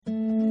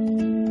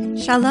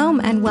Shalom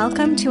and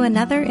welcome to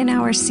another in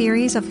our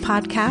series of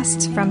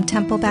podcasts from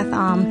Temple Beth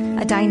Am,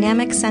 a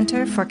dynamic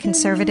center for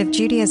conservative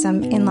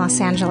Judaism in Los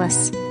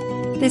Angeles.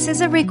 This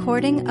is a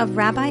recording of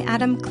Rabbi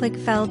Adam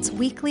Kligfeld's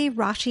weekly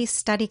Rashi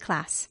study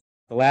class.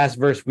 The last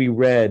verse we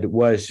read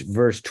was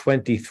verse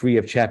 23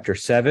 of chapter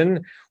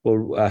 7.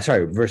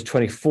 Verse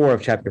 24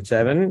 of chapter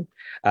 7.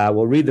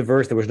 We'll read the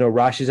verse. There was no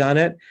Rashis on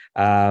it.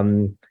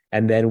 And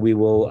then we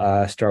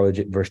will start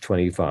with verse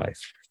 25.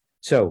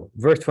 So,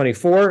 verse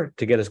 24,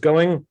 to get us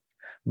going.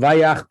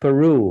 Vayach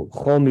Peru,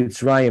 Chol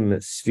Mitzrayim,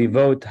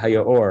 Svivot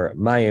Hayaor,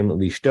 Mayim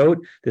Lishtot.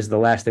 This is the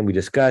last thing we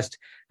discussed.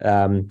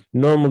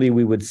 Normally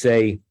we would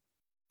say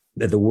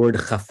that the word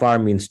chafar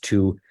means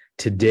to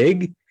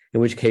dig,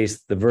 in which case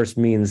the verse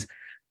means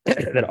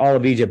that all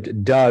of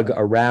Egypt dug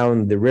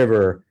around the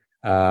river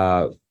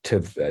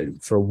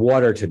for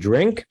water to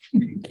drink.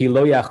 Ki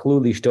lo yachlu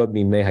lishtot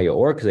mimei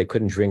hayaor, because they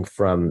couldn't drink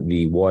from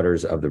the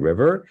waters of the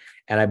river.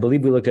 And I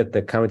believe we looked at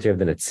the commentary of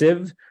the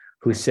Netziv,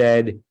 who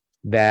said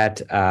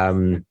that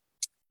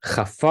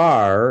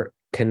chafar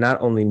can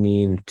not only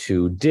mean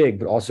to dig,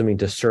 but also mean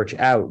to search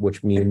out,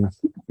 which means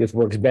this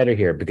works better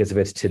here, because if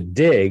it's to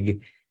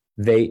dig,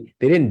 they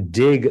didn't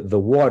dig the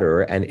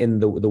water, and in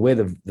the way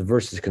the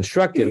verse is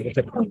constructed,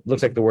 it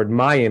looks like the word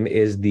mayim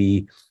is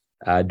the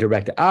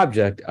direct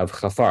object of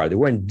chafar. They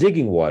weren't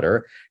digging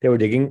water, they were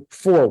digging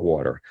for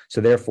water.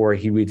 So therefore,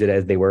 he reads it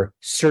as they were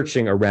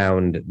searching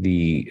around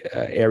the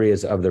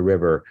areas of the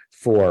river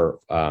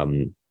for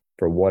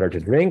water to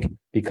drink,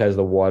 because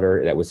the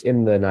water that was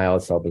in the Nile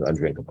itself was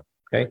undrinkable.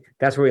 Okay,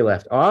 that's where we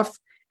left off.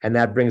 And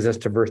that brings us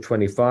to verse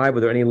 25.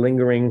 Were there any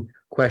lingering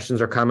questions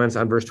or comments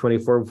on verse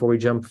 24 before we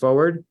jump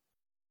forward?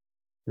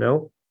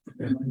 No?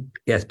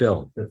 Yes,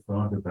 Bill. The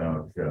thought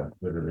about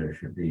whether there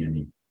should be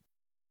any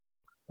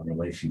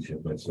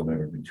relationship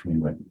whatsoever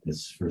between what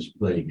this first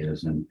plague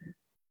is and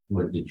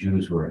what the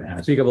Jews were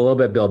asking. Speak up a little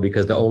bit, Bill,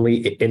 because the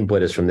only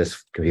input is from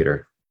this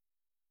computer.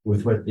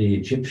 With what the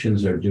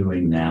Egyptians are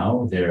doing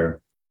now,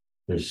 they're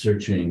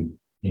searching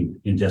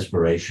in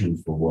desperation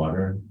for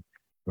water,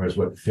 whereas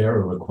what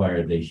Pharaoh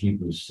required the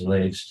Hebrew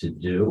slaves to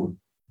do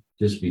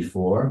just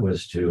before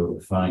was to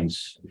find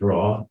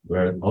straw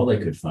where all they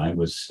could find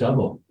was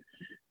stubble,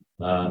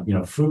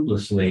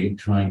 fruitlessly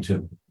trying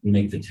to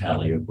make the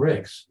tally of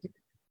bricks.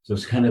 So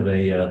it's kind of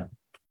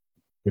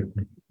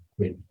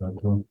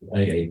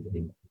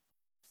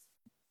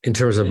in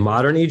terms of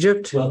modern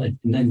Egypt? Well,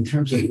 in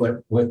terms of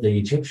what the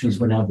Egyptians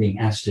were now being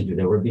asked to do,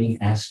 they were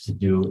being asked to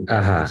do it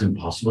was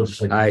impossible.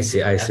 Just like I see.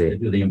 To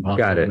do the impossible.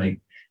 Got it.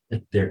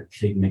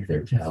 To make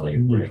their tally.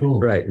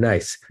 Right.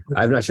 Nice.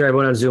 I'm not sure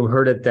everyone on Zoom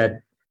heard it.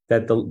 That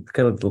the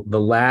kind of the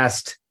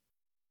last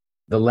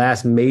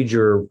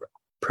major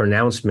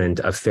pronouncement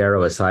of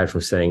Pharaoh, aside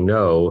from saying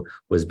no,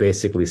 was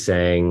basically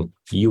saying,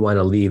 you want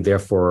to leave,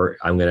 therefore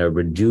I'm going to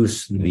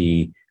reduce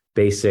the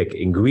basic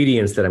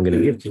ingredients that I'm going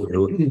to give to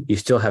you. You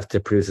still have to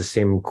produce the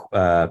same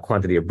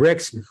quantity of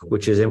bricks,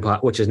 which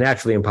is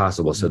naturally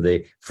impossible. So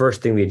the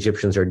first thing the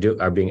Egyptians are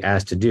being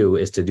asked to do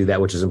is to do that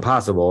which is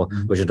impossible,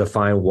 which is to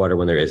find water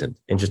when there isn't.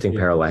 Interesting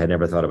parallel. I had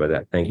never thought about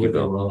that. Thank you,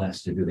 Bill. They were all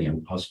asked to do the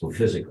impossible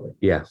physically.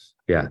 Yeah.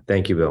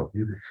 Thank you, Bill.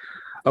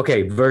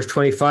 Okay, verse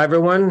 25,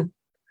 everyone.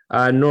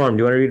 Norm,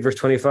 do you want to read verse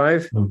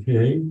 25?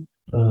 Okay.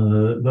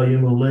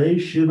 Vayimolei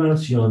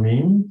Shivas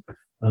Yamim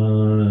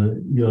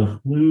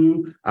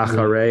Yachlu.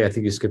 Acharei, I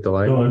think you skipped the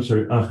line. Oh, I'm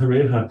sorry.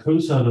 Acharei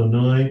Hakos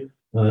Adonai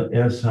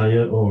Es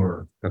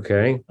Hayaor.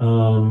 Okay.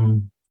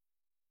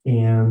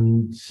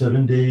 And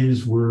 7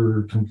 days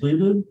were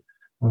completed.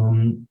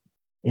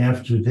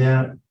 After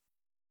that,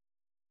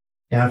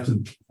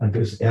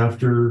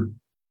 after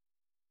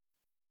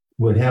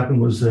what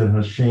happened was that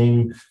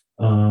Hashem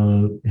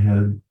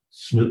had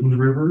smitten the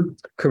river.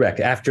 Correct.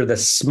 After the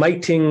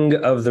smiting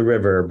of the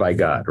river by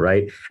God,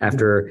 right?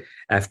 After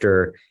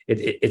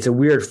it's a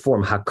weird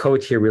form.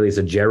 Hakot here really is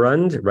a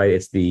gerund, right?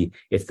 It's the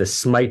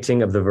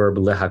smiting of the verb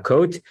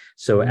lehakot.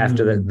 So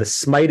after the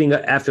smiting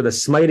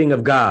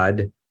of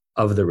God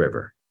of the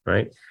river,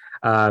 right?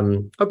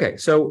 Okay.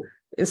 So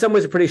in some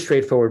ways, a pretty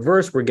straightforward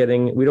verse. We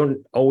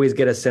don't always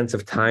get a sense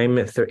of time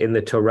in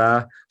the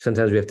Torah.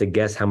 Sometimes we have to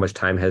guess how much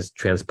time has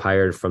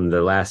transpired from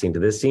the last scene to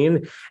this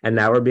scene. And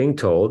now we're being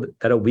told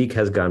that a week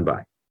has gone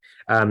by.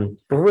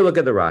 Before we look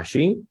at the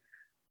Rashi,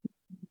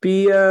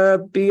 be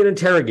an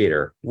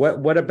interrogator.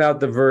 What about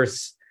the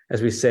verse,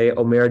 as we say,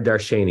 Omer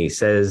Darsheni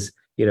says,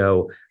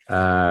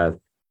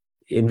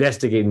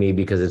 investigate me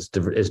because it's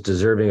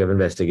deserving of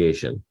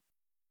investigation.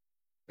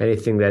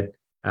 Anything that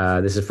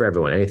this is for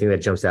everyone. Anything that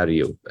jumps out at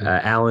you,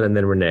 Alan, and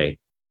then Renee.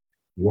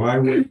 Why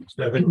wait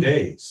 7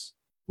 days?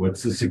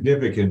 What's the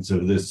significance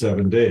of this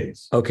 7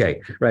 days?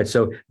 Okay, right.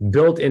 So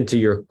built into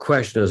your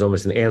question is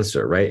almost an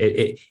answer, right?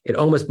 It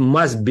almost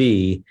must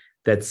be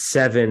that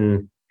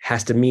 7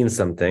 has to mean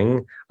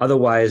something.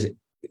 Otherwise,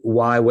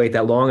 why wait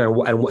that long?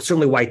 And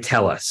certainly why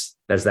tell us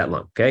that's that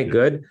long? Okay,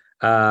 good.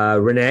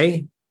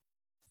 Renee?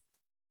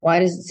 Why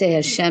does it say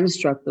Hashem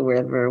struck the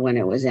river when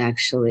it was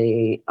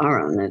actually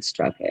Aaron that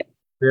struck it?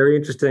 Very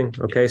interesting.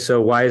 Okay, so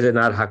why is it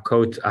not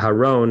Hakot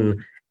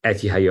Aharon et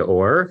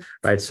Yayor?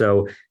 Right.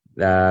 So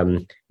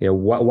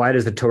why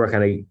does the Torah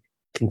kind of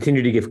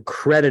continue to give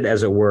credit,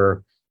 as it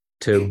were,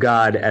 to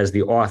God as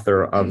the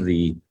author of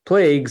the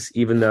plagues,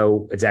 even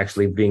though it's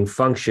actually the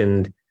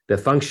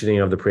functioning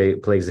of the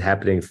plagues is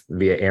happening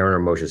via Aaron or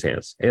Moshe's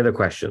hands? Any other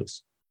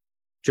questions?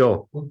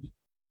 Joel?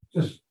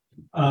 Just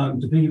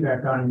to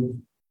piggyback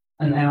on,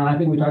 and I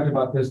think we talked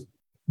about this.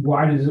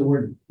 Why does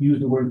use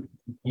the word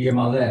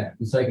Yemaleh?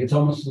 It's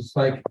almost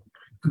like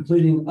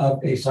completing of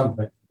a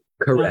something.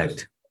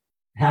 Correct.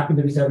 Happened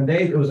to be 7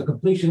 days. It was a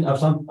completion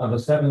of a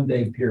 7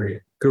 day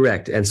period.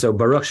 Correct. And so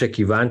Baruch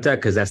Shekivanta,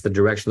 because that's the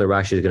direction the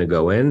Rashi is going to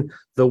go in.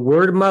 The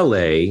word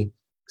Malay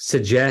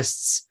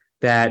suggests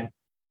that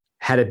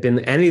had it been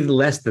any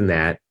less than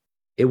that,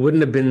 it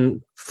wouldn't have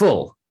been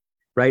full,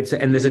 right? So,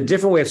 and there's a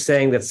different way of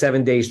saying that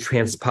 7 days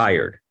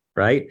transpired,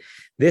 right?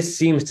 This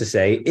seems to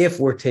say, if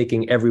we're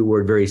taking every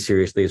word very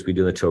seriously as we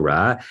do in the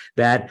Torah,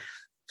 that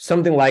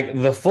something like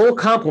the full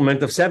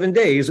complement of 7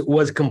 days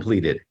was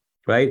completed,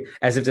 right?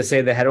 As if to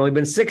say that had only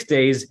been 6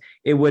 days,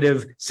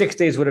 6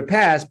 days would have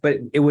passed, but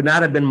it would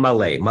not have been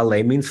malay.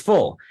 Malay means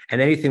full, and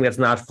anything that's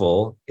not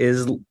full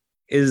is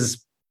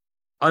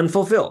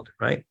unfulfilled,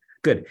 right?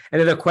 Good.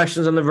 Any other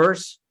questions on the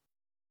verse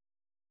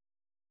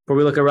before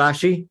we look at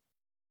Rashi?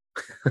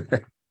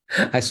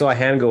 I saw a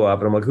hand go up,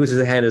 and I'm like, whose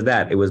hand is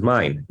that? It was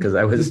mine, because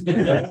I was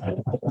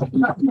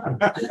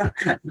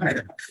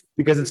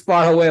because it's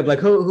far away. I'm like,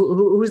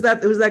 who's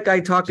that? Who's that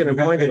guy talking and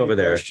pointing over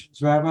there?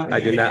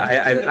 I do not.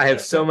 I have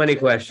so many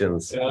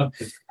questions. Yeah.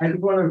 I just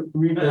want to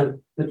read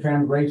the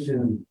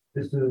translation.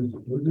 This is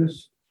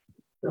Lucas.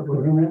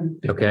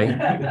 Okay.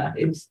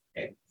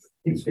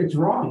 It's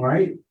wrong,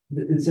 right?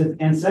 It says,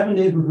 and 7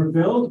 days were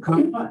fulfilled.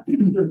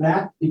 After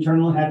that,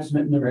 Eternal had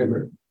smitten the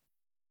river.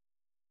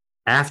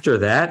 After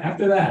that,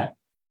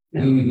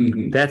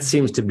 that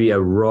seems to be a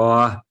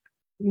raw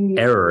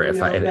error,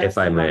 if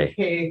I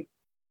may.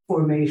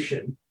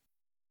 Formation.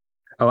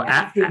 Oh,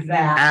 after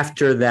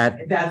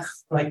that,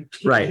 that's like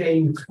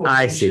right.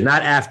 I see.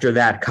 Not after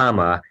that,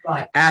 comma.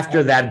 Right.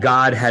 After that,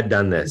 God had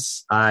done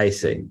this. I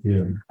see.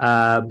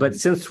 Yeah. But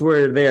since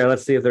we're there,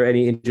 let's see if there are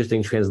any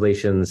interesting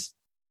translations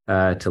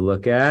to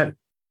look at.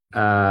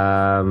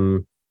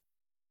 I'll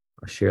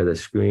share the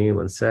screen.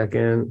 1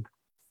 second.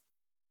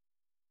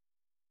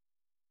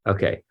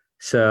 Okay,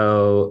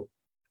 so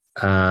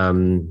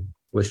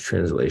which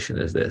translation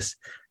is this?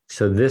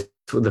 So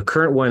the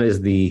current one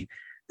is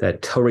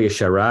that Torah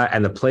Yeshara,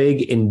 and the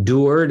plague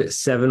endured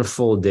 7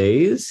 full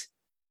days,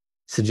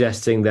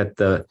 suggesting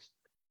that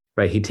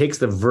he takes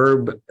the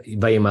verb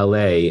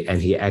vayimale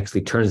and he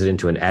actually turns it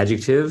into an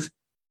adjective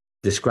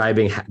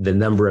describing the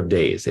number of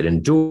days. It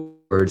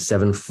endured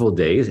 7 full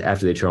days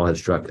after the Eternal had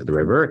struck the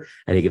river,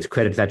 and he gives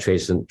credit to that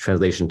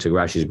translation to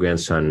Rashi's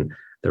grandson,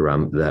 the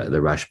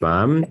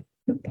Rashbam.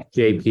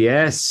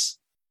 JPS,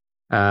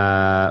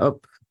 JPS.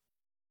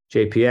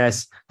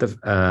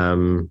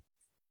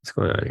 What's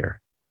going on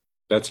here?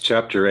 That's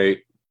chapter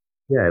 8.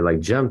 Yeah, it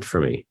jumped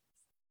for me.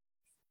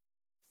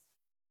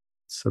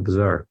 So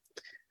bizarre.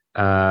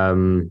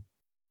 You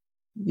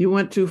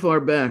went too far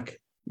back.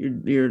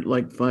 You're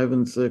like 5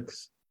 and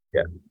 6.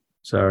 Yeah,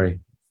 sorry.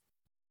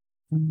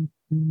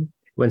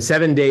 When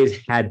 7 days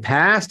had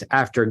passed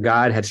after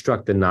God had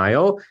struck the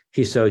Nile,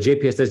 so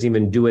JPS doesn't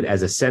even do it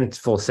as a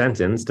full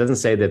sentence, doesn't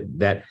say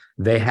that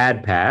they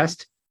had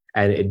passed,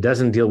 and it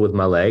doesn't deal with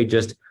Malay,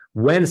 just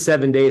when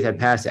 7 days had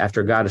passed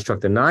after God had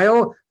struck the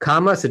Nile,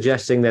 comma,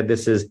 suggesting that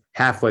this is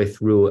halfway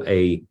through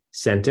a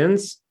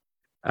sentence.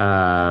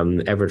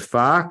 Everett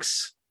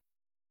Fox.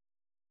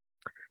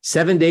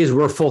 7 days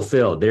were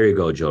fulfilled. There you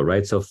go, Joe,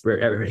 right? So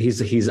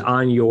he's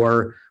on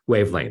your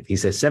wavelength. He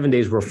says 7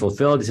 days were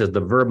fulfilled. He says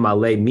the verb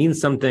malay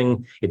means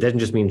something. It doesn't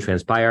just mean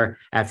transpire.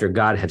 After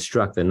God had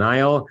struck the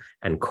Nile.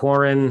 And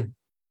Corin,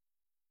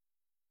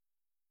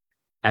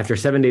 after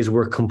 7 days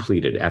were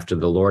completed, after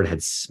the Lord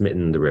had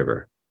smitten the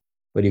river.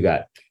 What do you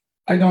got?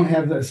 I don't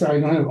have that. Sorry,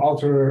 I don't have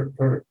Alter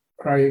or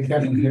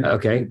Kevin here.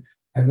 Okay.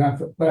 I have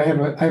not, but I have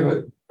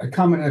a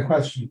comment and a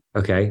question.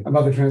 Okay.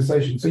 About the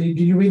translation. So did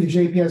you read the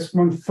JPS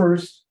one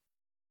first?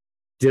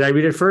 Did I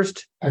read it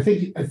first? I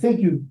think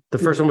you. The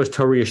first one was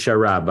Torah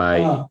Yeshara by.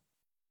 No,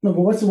 but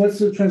what's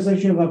the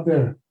translation of up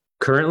there?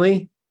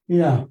 Currently?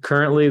 Yeah.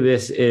 Currently,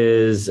 this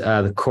is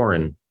the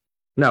Koran.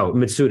 No,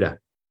 Mitsuda.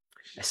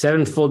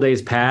 7 full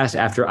days passed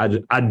after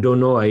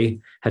Adonai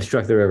had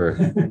struck the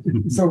river.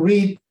 So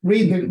read the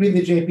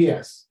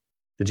JPS.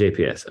 The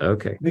JPS,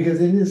 okay.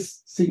 Because it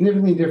is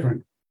significantly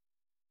different.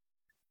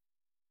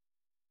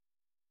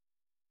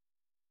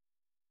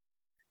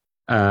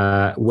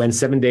 When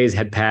 7 days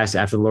had passed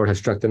after the Lord had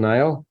struck the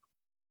Nile?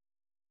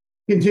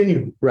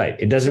 Continue. Right.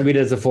 It doesn't read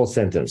it as a full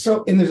sentence.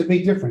 So, and there's a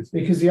big difference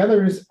because the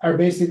others are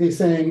basically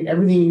saying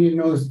everything you need to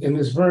know in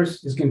this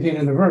verse is contained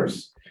in the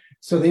verse.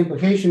 So the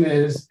implication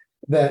is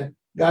that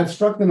God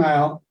struck the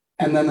Nile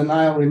and then the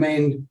Nile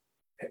remained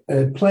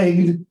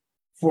plagued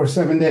for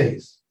 7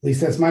 days. At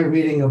least that's my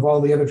reading of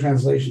all the other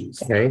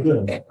translations.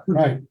 Okay.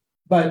 Right.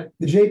 But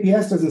the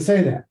JPS doesn't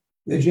say that.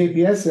 The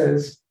JPS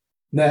says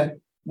that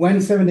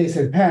when 7 days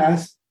had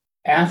passed,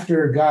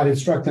 after God had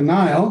struck the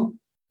Nile,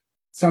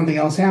 something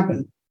else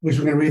happened. which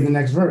we're going to read in the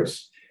next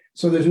verse.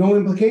 So there's no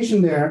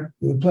implication there.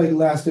 The plague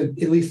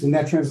lasted, at least in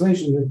that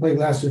translation, the plague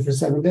lasted for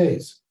 7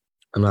 days.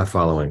 I'm not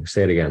following.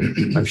 Say it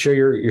again. I'm sure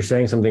you're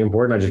saying something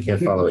important. I just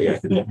can't follow it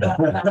yet.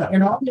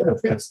 In all the other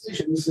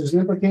translations, there's an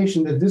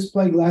implication that this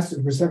plague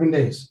lasted for 7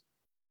 days.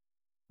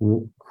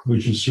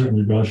 Which is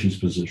certainly Rashi's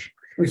position.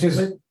 Which is,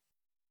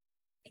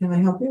 Can I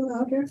help you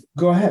out here?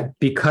 go ahead.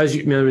 Because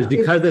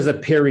there's a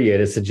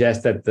period, it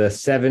suggests that the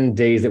 7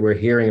 days that we're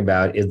hearing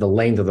about is the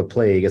length of the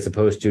plague as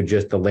opposed to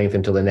just the length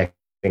until the next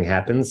thing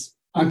happens.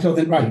 Until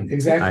then, right,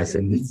 exactly. I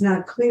see. It's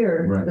not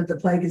clear Right. that the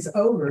plague is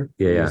over.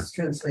 Yeah, in yeah. This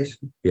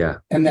translation. Yeah,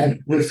 And that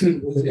we'll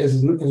see,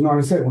 as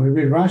Norman said, when we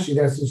read Rashi,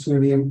 that's what's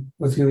going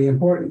to be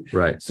important.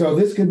 right. So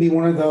this could be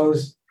one of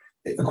those,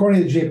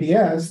 according to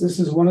JPS,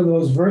 this is one of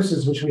those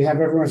verses which we have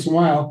every once in a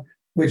while,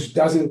 which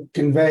doesn't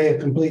convey a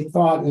complete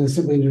thought and is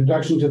simply an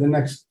introduction to the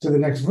next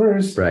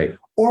verse. Right.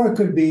 Or it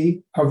could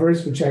be a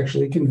verse which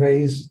actually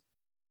conveys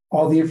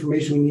all the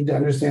information we need to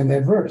understand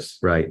that verse.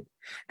 Right.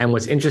 And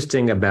what's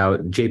interesting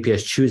about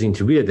JPS choosing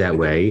to read it that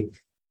way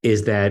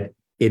is that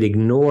it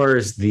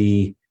ignores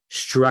the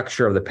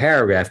structure of the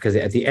paragraph, because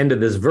at the end of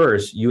this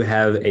verse, you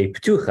have a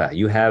ptucha.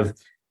 You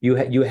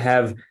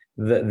have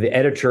the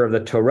editor of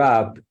the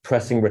Torah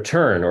pressing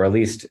return, or at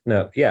least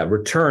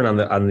return on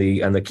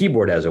the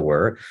keyboard, as it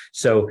were.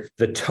 So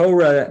the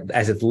Torah,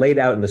 as it's laid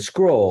out in the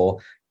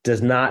scroll,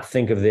 does not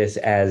think of this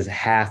as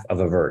half of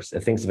a verse.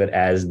 It thinks of it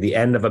as the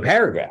end of a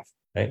paragraph.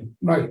 Right.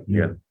 Right.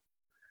 Yeah.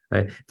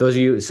 Right.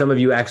 Some of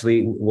you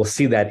actually will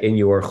see that in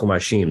your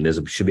chumashim. There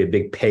should be a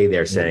big pay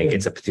there saying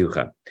it's a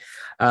ptucha.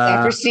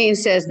 Dr. Steen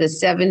says the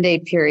 7-day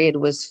period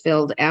was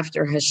filled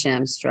after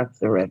Hashem struck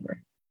the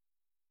river.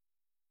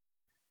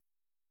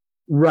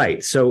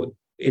 Right. So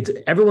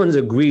everyone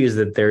agrees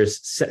that there's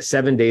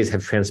 7 days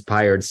have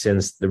transpired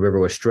since the river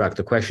was struck.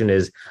 The question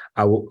is,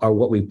 are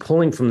what we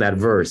pulling from that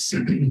verse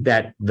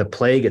that the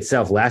plague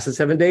itself lasted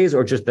 7 days,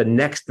 or just the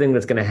next thing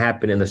that's going to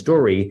happen in the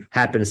story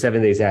happened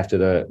 7 days after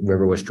the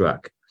river was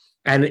struck?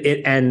 And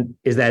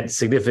is that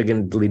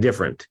significantly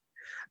different?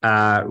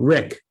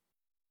 Rick?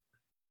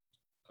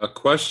 A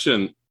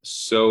question.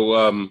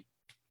 So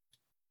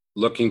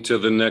looking to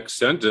the next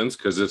sentence,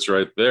 because it's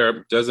right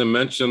there, doesn't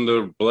mention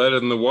the blood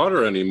and the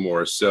water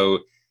anymore. So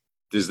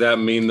does that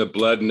mean the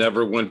blood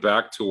never went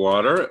back to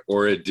water,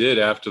 or it did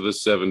after the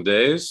 7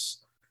 days?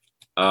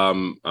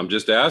 I'm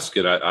just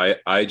asking.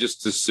 I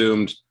just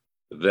assumed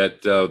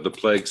that the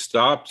plague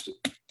stopped,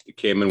 it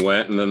came and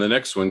went, and then the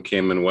next one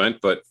came and went.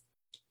 But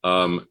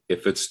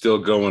if it's still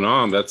going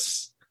on,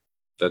 that's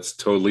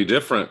totally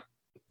different.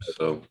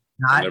 So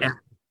I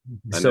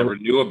never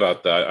knew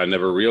about that. I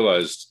never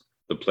realized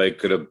the plague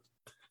could have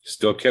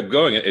still kept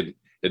going.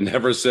 It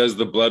never says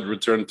the blood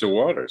returned to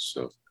water.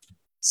 So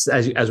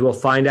as we'll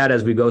find out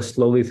as we go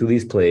slowly through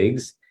these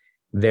plagues,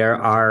 there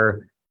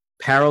are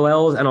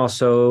parallels and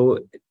also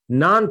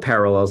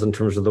non-parallels in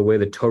terms of the way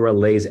the Torah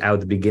lays out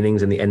the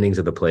beginnings and the endings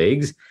of the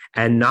plagues,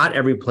 and not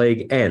every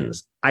plague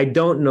ends. I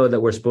don't know that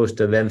we're supposed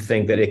to then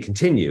think that it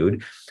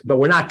continued, but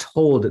we're not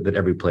told that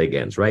every plague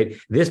ends, right?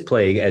 This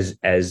plague, as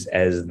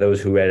those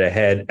who read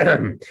ahead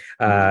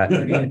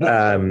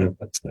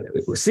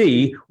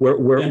see,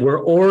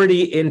 we're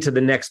already into the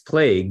next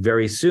plague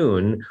very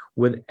soon.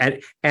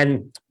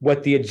 And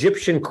what the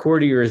Egyptian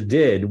courtiers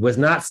did was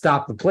not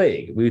stop the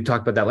plague. We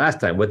talked about that last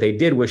time. What they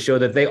did was show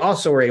that they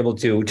also were able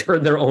to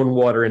turn their own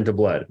water into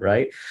blood,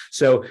 right?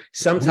 So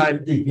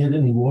sometimes they get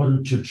any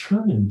water to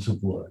turn into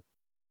blood.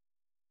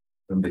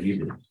 From the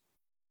Hebrews.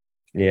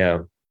 Yeah.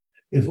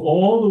 If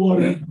all the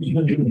water is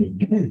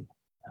converted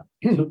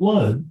into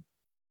blood,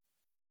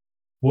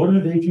 what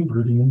are they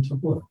converting into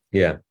blood?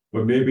 Yeah.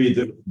 But maybe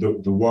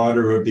the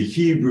water of the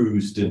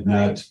Hebrews did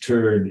not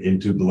turn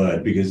into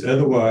blood, because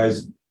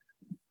otherwise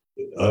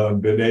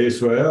Bnei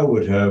Israel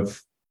would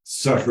have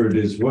suffered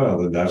as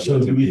well. And that So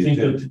do we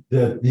think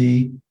that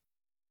the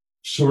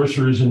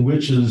sorcerers and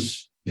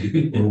witches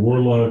or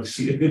warlocks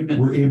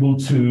were able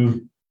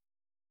to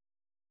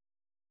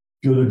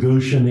go to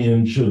Goshen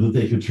and show that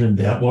they could turn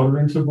that water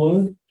into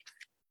blood?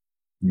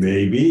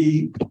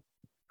 Maybe.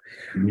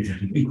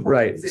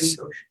 Right.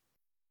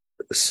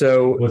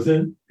 So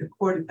the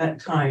court at that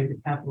time, the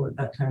capital at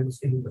that time was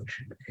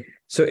English.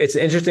 So it's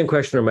an interesting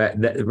question about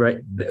that,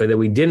 right? That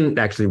we didn't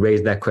actually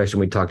raise that question.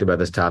 We talked about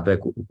this topic.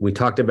 We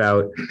talked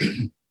about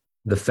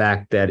the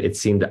fact that it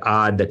seemed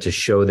odd that to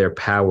show their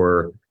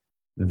power,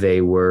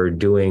 they were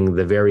doing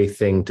the very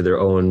thing to their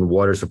own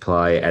water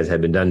supply as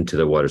had been done to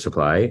the water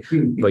supply.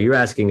 But you're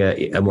asking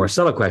a more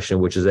subtle question,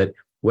 which is that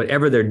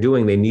whatever they're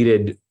doing, they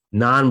needed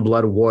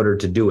non-blood water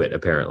to do it,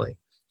 apparently.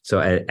 So,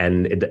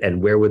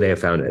 and where would they have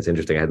found it? It's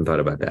interesting. I hadn't thought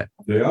about that.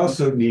 They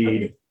also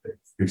need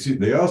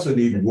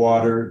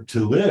water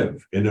to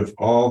live. And if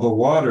all the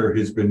water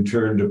has been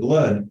turned to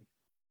blood,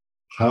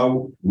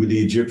 how were the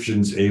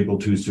Egyptians able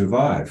to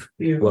survive?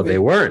 Well, they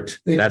weren't.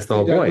 That's the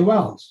whole point.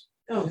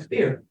 Oh,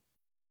 fear.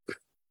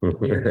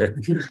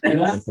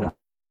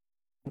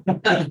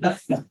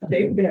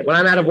 When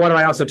I'm out of water,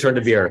 I also turn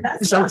to beer.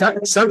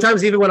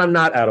 Sometimes even when I'm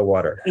not out of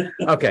water.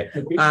 Okay.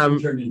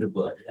 Turned into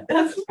blood.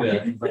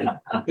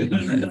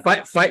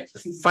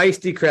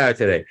 Feisty crowd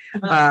today.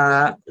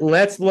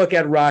 Let's look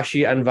at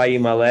Rashi and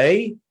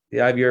Vayimale. I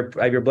have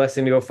your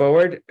blessing to go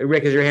forward.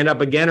 Rick, is your hand up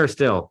again or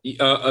still?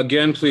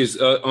 Again, please,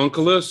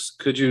 Onkelos,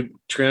 could you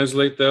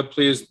translate that,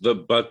 please? The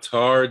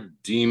Batar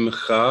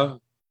Dimcha.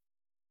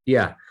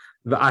 Yeah.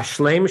 The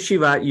Ashlem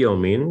Shivat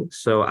Yomin.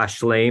 So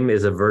Ashlem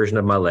is a version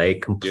of Malay.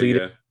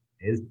 Completed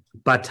is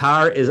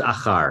Batar is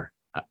Achar.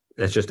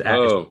 That's just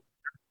de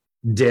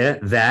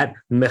that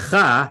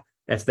mecha.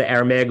 That's the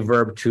Aramaic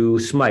verb to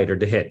smite or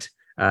to hit.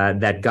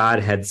 That God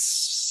had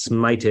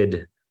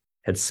smouted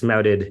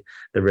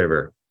the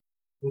river.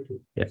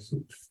 Yes,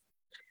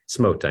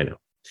 smote. I know.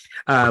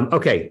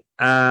 Okay,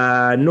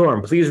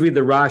 Norm, please read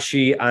the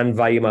Rashi on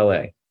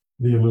Vayimale.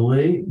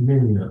 Vayimale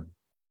Minya.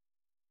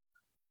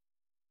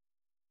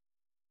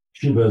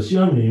 Shivas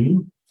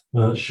Yamim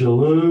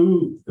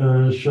Shalo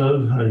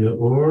Shav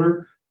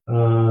Hayaor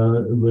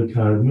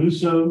Lekad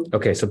Muso.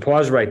 Okay, so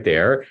pause right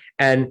there.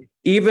 And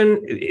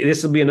even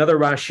this will be another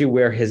Rashi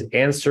where his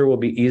answer will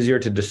be easier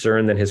to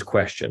discern than his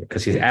question,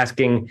 because he's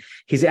asking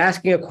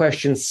a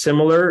question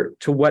similar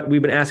to what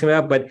we've been asking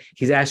about, but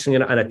he's asking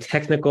it on a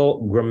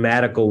technical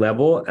grammatical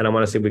level, and I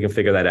want to see if we can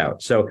figure that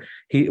out. So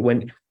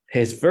when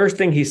his first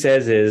thing he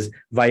says is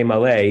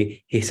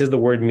Vayimale, he says the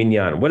word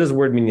minyan. What does the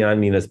word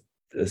minyan mean,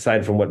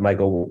 aside from what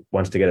Michael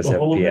wants to get us at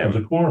PM?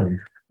 The quorum.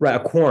 Right, a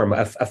quorum,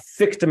 a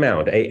fixed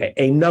amount,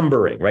 a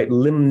numbering, right?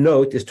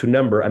 Limnot is to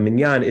number. A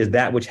minyan is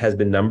that which has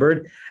been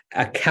numbered.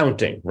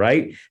 Accounting,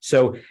 right?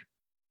 So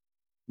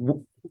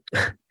I'm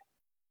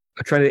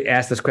trying to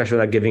ask this question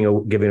without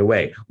giving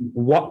away.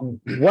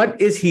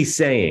 What is he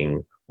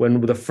saying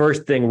when the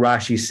first thing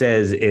Rashi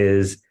says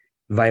is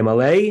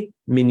Vayimale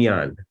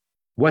minyan?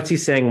 What's he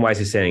saying? Why is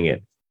he saying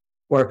it?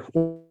 Or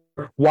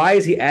why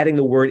is he adding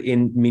the word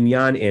in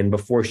minyan in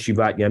before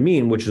Shivat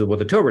Yamin, which is what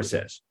the Torah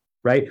says?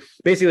 Right?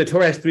 Basically, the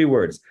Torah has three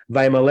words.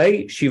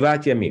 Vayimale,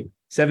 Shivat Yamim.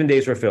 7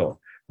 days were filled.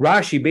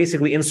 Rashi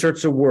basically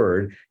inserts a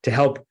word to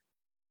help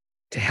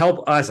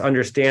us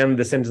understand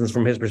the sentence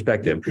from his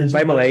perspective.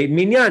 Vayimale,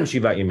 minyan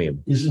Shivat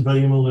Yamim. Isn't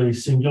Vayimale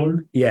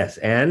singular? Yes,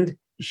 and?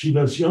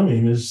 Shivat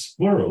Yamim is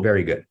plural.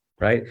 Very good,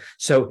 right?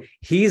 So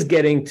he's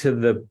getting to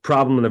the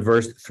problem in the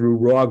verse through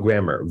raw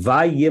grammar.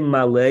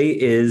 Vayimale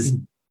is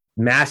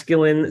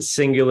masculine,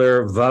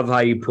 singular, vav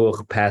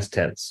hayipuch, past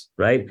tense,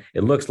 right?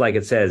 It looks like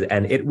it says,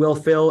 and it will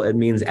fill. It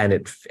means, and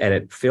it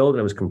filled and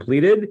it was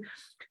completed,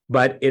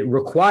 but it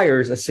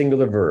requires a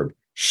singular verb.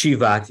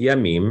 Shivat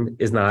yamim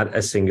is not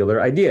a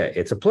singular idea.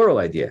 It's a plural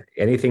idea.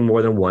 Anything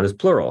more than one is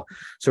plural.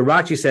 So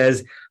Rashi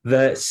says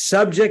the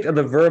subject of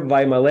the verb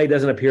vayimale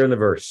doesn't appear in the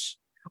verse,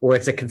 or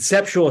it's a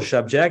conceptual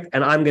subject,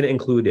 and I'm going to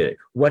include it.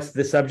 What's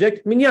the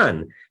subject?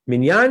 Minyan.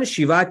 Minyan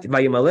shivat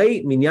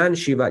vayimale, minyan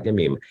shivat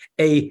yamim.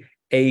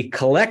 A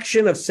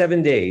collection of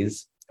 7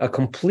 days, a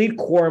complete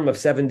quorum of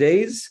 7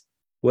 days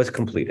was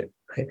completed.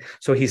 Okay?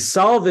 So he's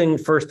solving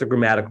first the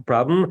grammatical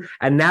problem,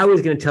 and now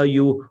he's going to tell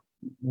you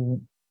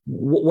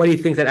what do you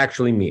think that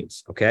actually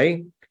means,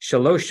 okay?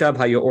 Shalosh shav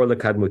hayor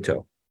lekad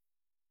muto.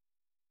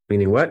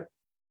 Meaning what?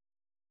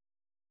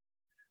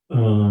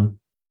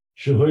 Shahoisa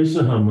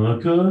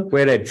hamaka.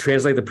 Wait, I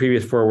translate the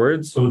previous four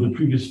words. Oh, the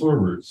previous four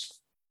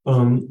words.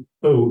 The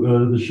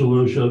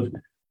shalosh of...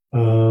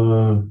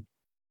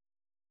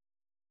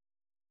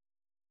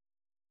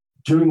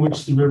 during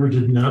which the river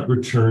did not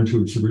return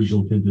to its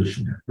original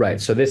condition.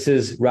 Right. So this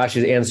is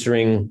Rashi's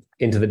answering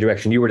into the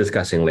direction you were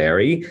discussing,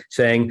 Larry,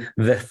 saying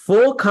the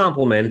full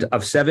complement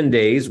of 7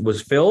 days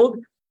was filled,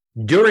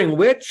 during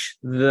which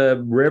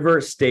the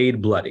river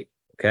stayed bloody.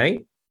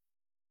 Okay.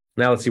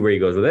 Now let's see where he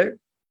goes with it.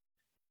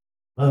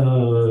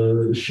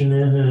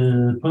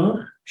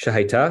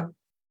 Shahita.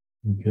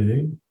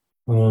 Okay.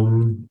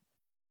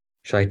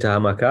 Shahita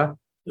hamaka.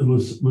 It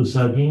was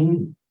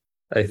Musagin.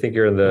 I think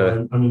you're in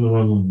the... I'm in the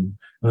wrong one.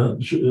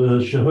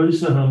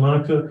 Shahoisa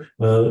hamaka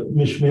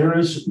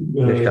mishmeres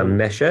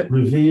meshet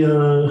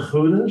revia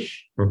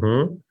chodesh.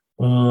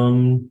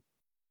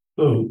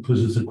 Because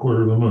it's a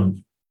quarter of a month.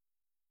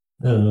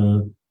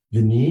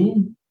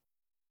 Vini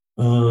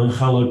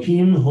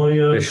halakim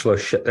hoya.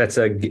 That's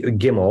a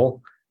gimel,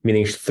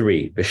 meaning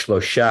three.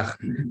 Bishloshach.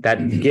 That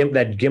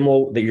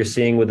gimel that you're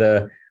seeing with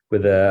a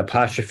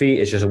apostrophe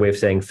is just a way of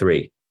saying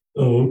three.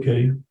 Oh,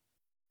 okay.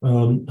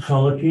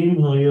 Halakim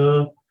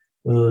hoya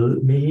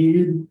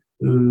meid.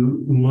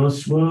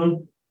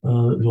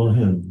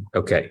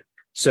 Okay,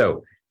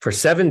 so for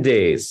 7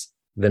 days,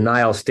 the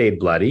Nile stayed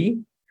bloody,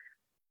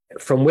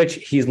 from which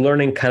he's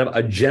learning kind of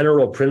a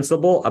general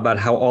principle about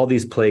how all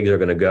these plagues are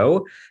going to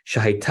go.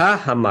 Shahita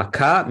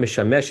hamaka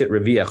mishameshet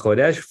reviya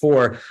chodesh,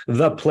 for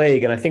the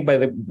plague, and I think by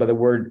the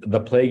word the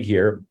plague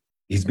here,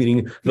 he's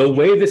meaning the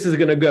way this is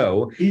going to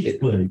go. Each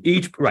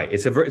plague. Right.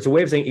 It's a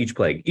way of saying each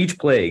plague. Each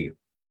plague.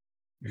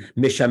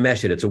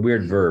 Mishameshet, it's a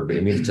weird verb.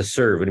 It means to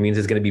serve. It means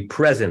it's going to be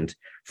present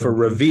for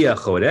Revia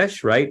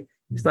Chodesh, right?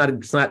 It's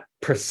not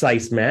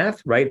precise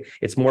math, right?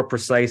 It's more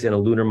precise in a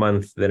lunar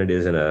month than it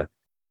is in a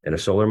in a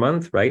solar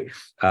month, right?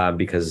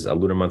 Because a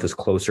lunar month is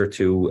closer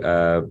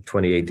to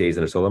 28 days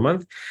in a solar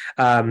month.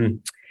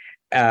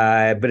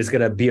 But it's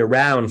going to be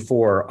around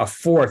for a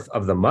fourth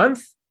of the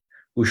month,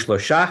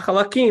 Ushlosha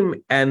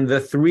Chalakim, and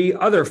the three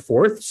other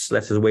fourths,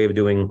 that's his way of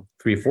doing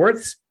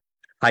 3/4,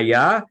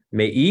 Haya,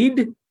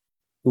 Me'id,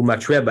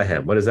 Umatre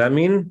Bahem. What does that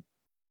mean?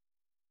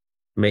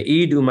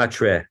 Me'id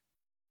Umatre.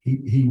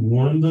 He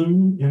warned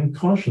them and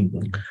cautioned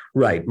them.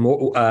 Right.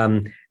 More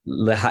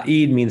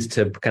Leha'id means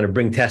to kind of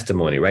bring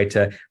testimony, right?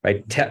 Tell he's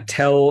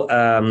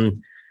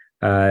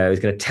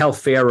going to tell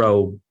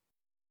Pharaoh,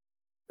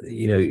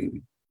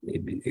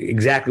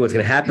 exactly what's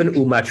going to happen,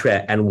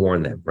 umatre, and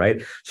warn them,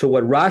 right? So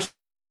what Rashi is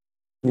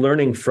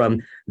learning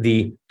from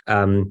the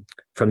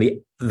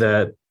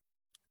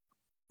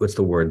what's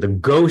the word? The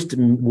ghost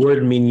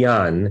word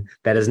minyan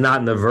that is not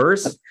in the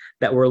verse,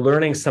 that we're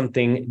learning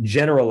something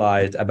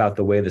generalized about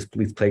the way these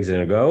plagues are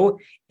going to go.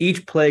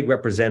 Each plague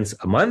represents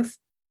a month,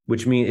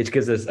 which means it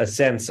gives us a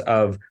sense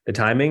of the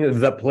timing.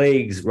 The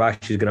plagues,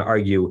 Rashi is going to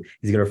argue,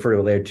 he's going to refer to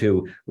it later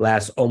to,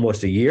 last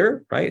almost a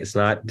year, right?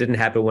 Didn't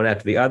happen one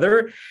after the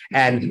other.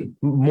 And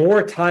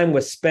more time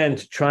was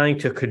spent trying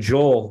to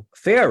cajole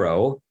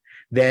Pharaoh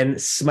than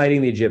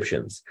smiting the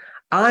Egyptians.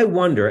 I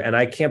wonder, and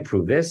I can't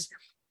prove this,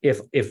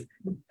 if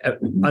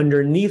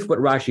underneath what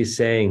Rashi is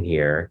saying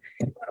here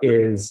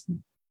is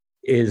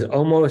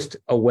almost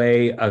a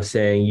way of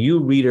saying, you,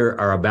 reader,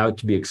 are about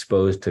to be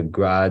exposed to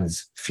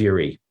God's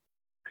fury.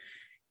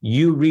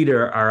 You,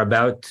 reader, are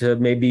about to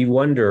maybe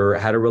wonder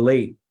how to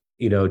relate,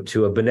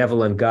 to a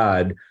benevolent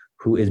God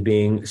who is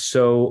being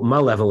so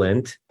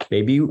malevolent,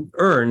 maybe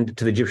earned,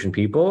 to the Egyptian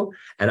people.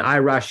 And I,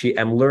 Rashi,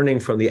 am learning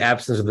from the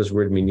absence of this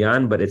word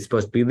minyan, but it's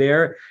supposed to be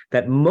there,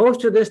 that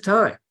most of this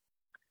time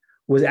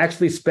was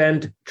actually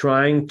spent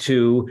trying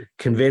to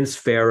convince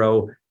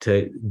Pharaoh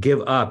to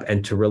give up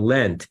and to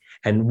relent,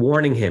 and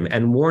warning him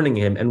and warning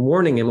him and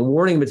warning him and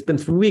warning him. It's been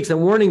 3 weeks.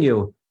 I'm warning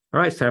you. All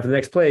right, it's time for the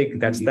next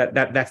plague. That's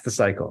the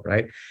cycle,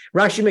 right?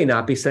 Rashi may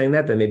not be saying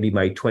that. That may be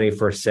my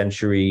 21st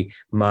century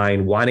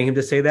mind wanting him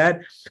to say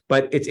that.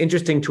 But it's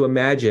interesting to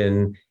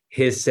imagine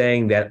his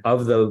saying that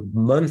of the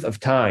month of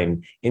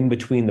time in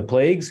between the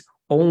plagues,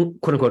 quote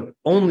unquote,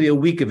 only a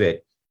week of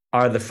it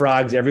are the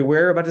frogs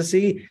everywhere about to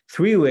see.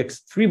 3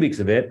 weeks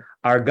of it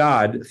are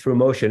God, through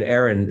Moshe and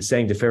Aaron,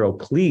 saying to Pharaoh,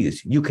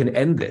 please, you can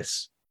end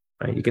this.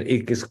 Right?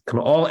 It can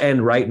all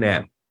end right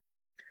now.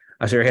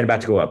 I saw your hand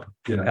about to go up.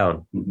 Yeah.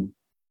 Alan. Mm-hmm.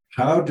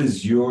 How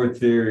does your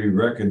theory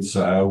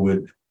reconcile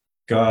with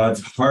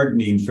God's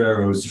hardening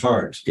Pharaoh's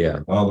heart? Yeah.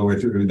 All the way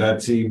through.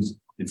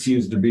 It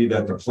seems to be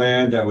that the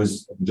plan that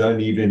was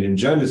done even in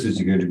Genesis,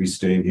 you're going to be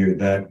staying here,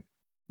 that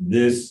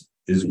this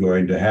is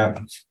going to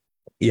happen.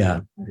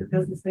 Yeah. It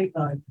doesn't say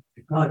God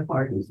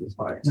hardens his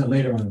heart. No,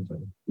 later on.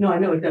 No, I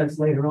know it does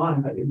later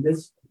on, but in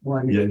this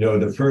one. Yeah, no,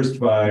 the first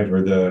 5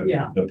 are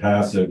the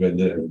passive, and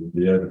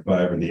the other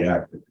 5 are the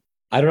active.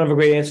 I don't have a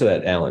great answer to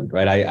that, Alan,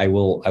 right? I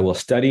will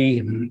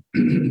study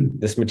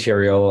this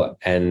material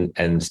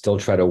and still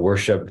try to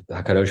worship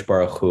HaKadosh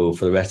Baruch Hu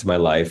for the rest of my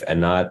life, and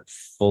not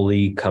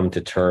fully come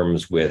to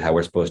terms with how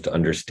we're supposed to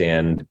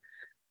understand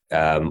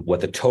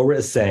what the Torah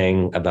is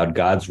saying about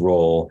God's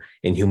role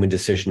in human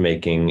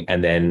decision-making,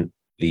 and then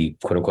the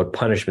quote-unquote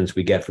punishments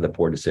we get for the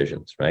poor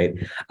decisions, right?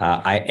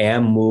 I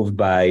am moved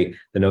by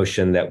the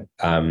notion that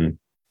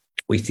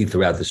we see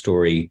throughout the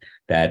story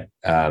that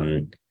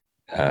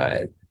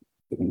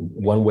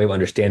one way of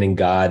understanding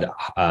God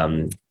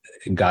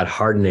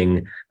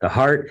hardening the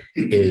heart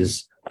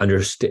is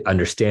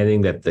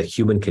understanding that the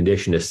human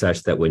condition is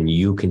such that when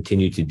you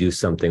continue to do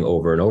something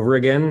over and over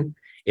again,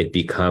 it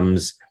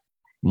becomes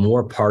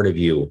more part of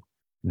you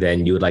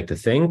than you would like to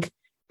think,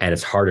 and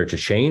it's harder to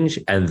change.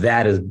 And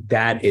that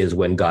is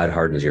when God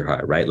hardens your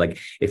heart, right? Like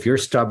if you're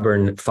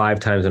stubborn 5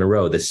 times in a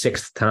row, the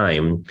 6th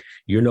time,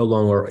 you're no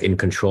longer in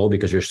control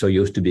because you're so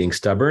used to being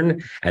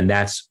stubborn. And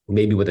that's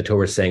maybe what the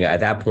Torah is saying. At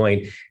that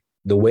point,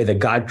 the way that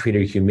God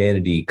created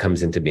humanity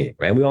comes into being,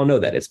 right? And we all know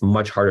that it's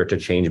much harder to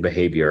change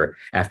behavior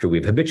after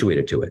we've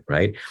habituated to it,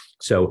 right?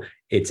 So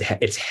it's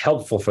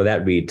helpful for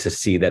that read to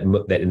see that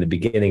in the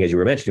beginning, as you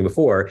were mentioning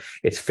before,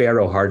 it's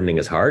Pharaoh hardening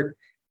his heart.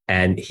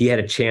 And he had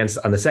a chance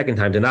on the 2nd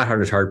time to not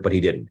harden his heart, but he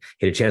didn't.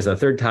 He had a chance on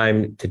the 3rd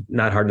time to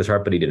not harden his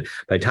heart, but he didn't.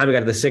 By the time he got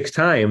to the 6th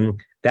time,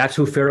 that's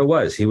who Pharaoh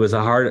was. He was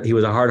a hard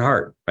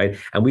heart, right?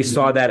 And we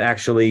saw that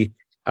actually.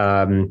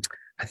 I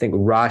think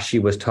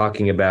Rashi was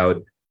talking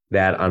about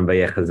that on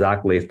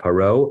Vayechazak Lev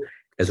Paro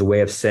as a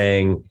way of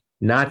saying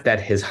not that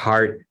his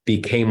heart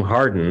became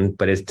hardened,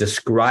 but it's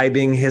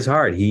describing his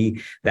heart.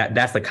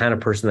 That's the kind of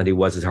person that he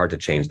was. It's hard to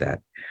change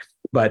that.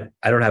 But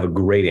I don't have a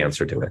great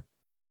answer to it.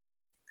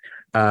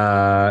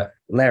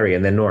 Larry,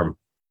 and then Norm.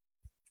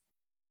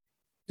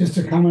 Just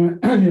to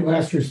comment on your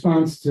last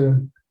response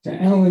to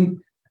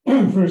Alan,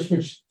 first,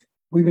 which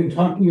we've been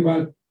talking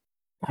about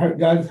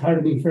God's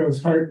hardening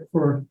Pharaoh's heart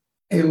for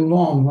a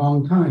long,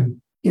 long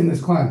time in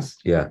this class.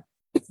 Yeah.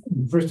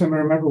 The first time I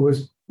remember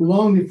was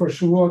long before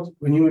Shemot,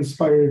 when you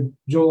inspired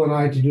Joel and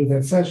I to do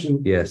that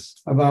session.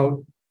 Yes.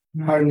 About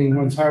hardening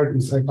one's heart.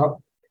 And it's like,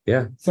 oh.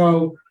 Yeah.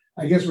 So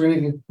I guess we're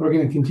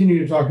going to continue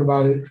to talk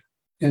about it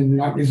and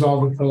not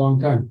resolve it for a long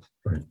time.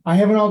 Right. I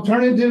have an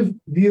alternative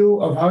view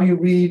of how you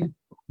read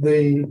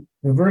the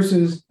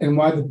verses and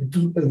why the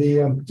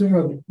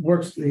Petucha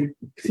works, the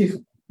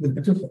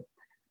Petucha,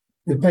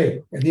 the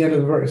pay at the end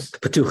of the verse.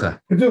 Petucha.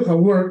 Petucha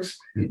works,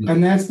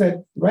 and that's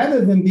that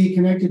rather than be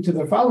connected to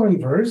the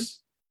following verse,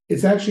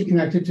 it's actually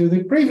connected to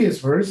the previous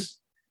verse.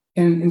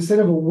 And instead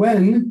of a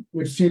when,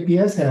 which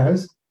JPS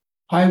has,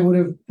 I would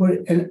have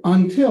put an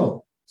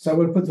until. So I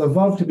would put the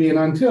vav to be an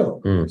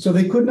until. So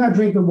they could not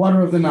drink the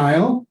water of the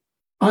Nile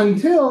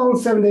until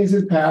 7 days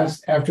had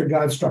passed after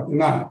God struck the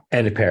Nile.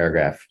 End of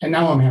paragraph. And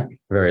now I'm happy.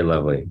 Very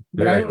lovely.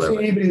 But I Very don't see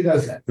lovely. anybody who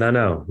does that.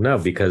 No,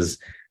 because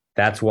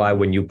that's why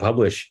when you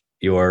publish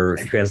your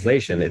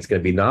translation, it's going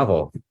to be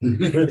novel.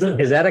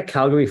 Is that a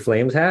Calgary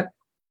Flames hat?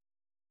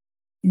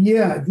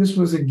 Yeah, this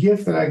was a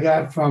gift that I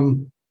got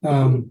from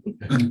I'm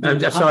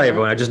sorry,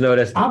 everyone. I just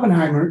noticed.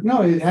 Oppenheimer.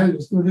 No, it had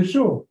it with the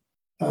show.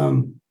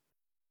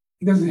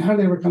 It doesn't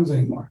hardly ever comes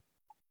anymore.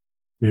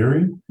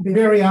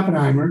 Barry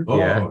Oppenheimer.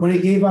 Yeah. When he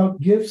gave out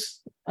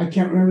gifts, I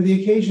can't remember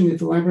the occasion at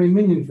the Library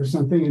Minion for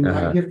something, and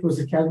my gift was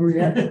a Calgary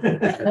hat.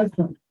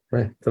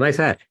 Right. It's a nice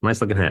hat.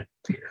 Nice looking hat.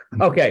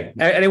 Okay.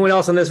 Anyone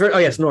else on this verse? Oh,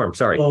 yes, Norm.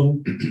 Sorry.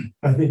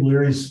 I think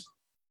Larry's.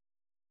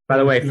 By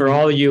the way, for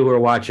all of you who are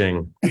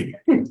watching,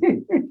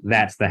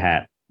 that's the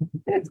hat.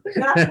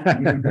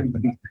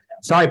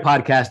 Sorry,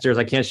 podcasters.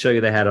 I can't show you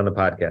the hat on the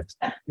podcast.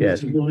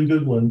 Yes. It's a really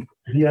good one.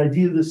 The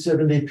idea of the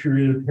 7 day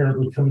period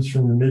apparently comes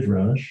from the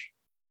Midrash.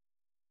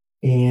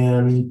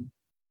 And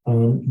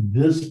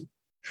this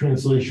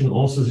translation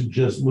also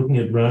suggests looking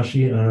at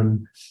Rashi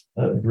on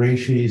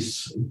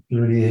Breshis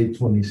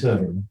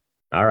 38:27.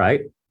 All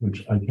right.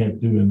 Which I can't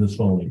do in this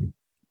volume.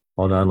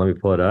 Hold on. Let me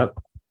pull it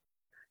up.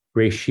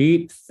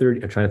 Breshit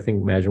 30. I'm trying to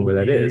think, imagine where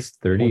that is.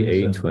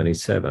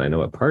 38:27. I know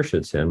what parsha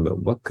it's in, but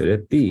what could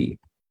it be?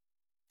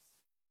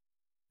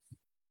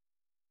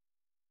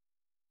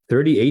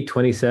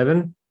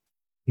 38:27.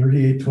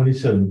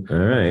 38:27. All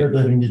right.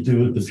 Having to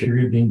do with the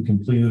period being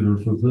completed or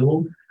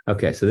fulfilled.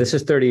 Okay, so this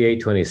is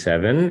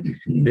 38:27.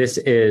 This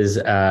is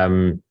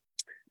the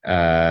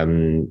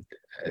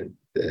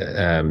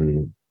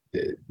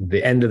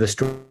end of the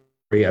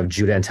story of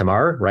Judah and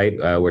Tamar, right?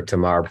 Where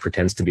Tamar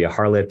pretends to be a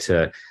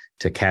harlot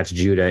to catch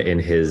Judah in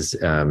his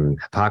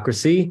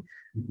hypocrisy,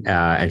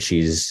 and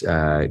she's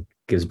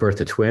gives birth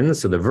to twins.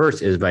 So the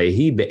verse is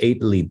Vayehi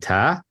be'et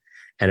lita,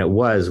 and it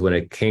was when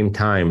it came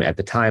time at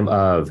the time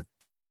of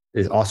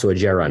is also a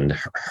gerund,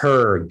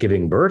 her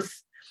giving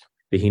birth.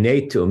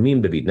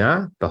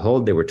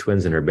 Behold, there were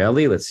twins in her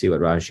belly. Let's see what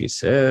Rashi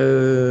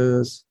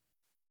says.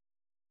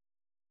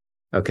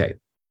 Okay.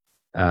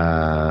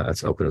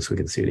 Let's open it so we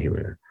can see it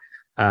here.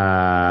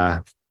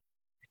 All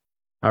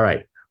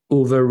right.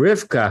 Uva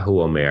Rivka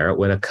hu omer,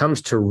 when it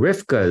comes to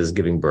Rivka's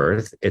giving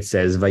birth, it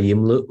says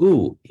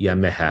Vayimlu'u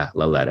yameha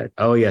laledet.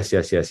 Oh, yes.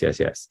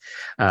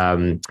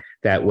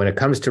 That when it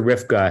comes to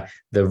Rivka,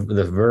 the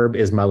verb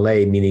is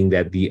malay, meaning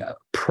that the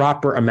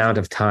proper amount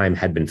of time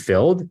had been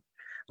filled.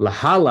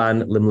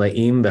 Lahalan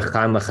limlaim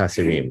bechan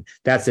lachasirim.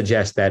 That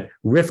suggests that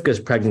Rivka's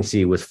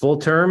pregnancy was full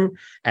term,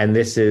 and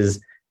this is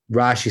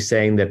Rashi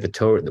saying that the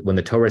Torah, when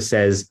the Torah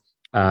says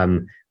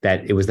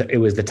that it was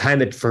the time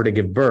that for her to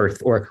give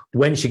birth, or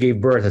when she gave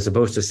birth, as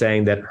opposed to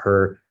saying that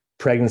her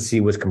pregnancy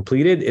was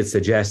completed, it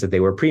suggests that they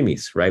were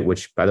preemies, right?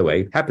 Which, by the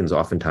way, happens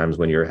oftentimes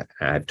when you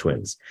have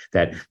twins.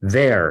 That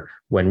there,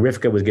 when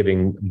Rivka was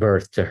giving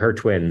birth to her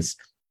twins,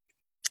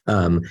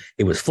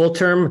 it was full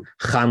term,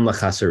 cham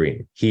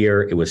lachasarim.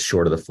 Here, it was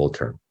short of the full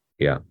term.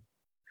 Yeah.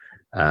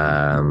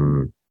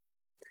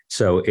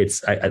 So it's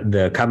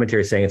the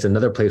commentary is saying it's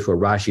another place where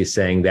Rashi is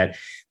saying that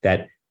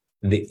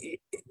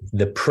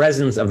the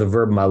presence of the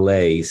verb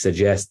malay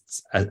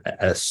suggests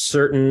a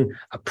certain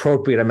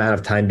appropriate amount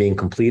of time being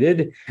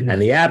completed,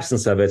 and the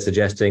absence of it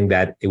suggesting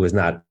that it was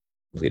not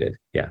completed.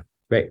 Yeah,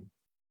 great.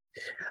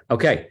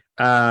 Okay,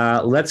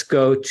 let's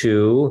go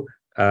to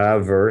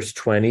verse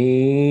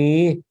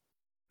 26.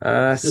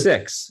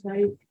 Can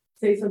I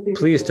say something?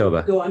 Please, before we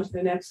Tova. Go on to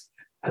the next.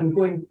 I'm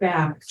going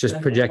back.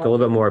 Just project a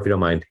little bit more if you don't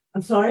mind.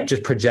 I'm sorry?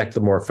 Just project the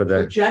more for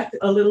the... Project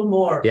a little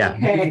more. Yeah.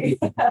 Okay.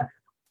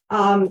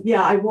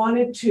 I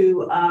wanted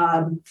to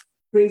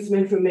bring some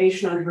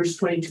information on verse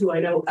 22. I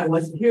know I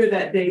wasn't here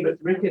that day, but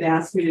Rick had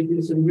asked me to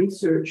do some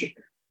research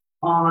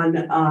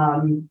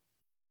on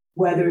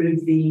whether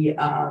the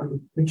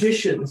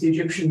magicians, the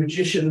Egyptian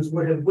magicians,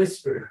 would have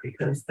whispered,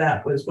 because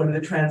that was one of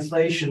the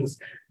translations.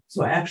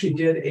 So I actually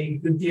did a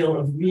good deal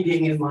of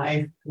reading in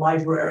my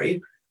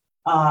library.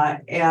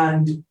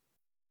 And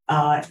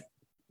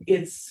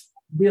it's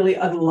really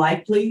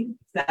unlikely,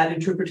 that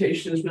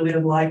interpretation is really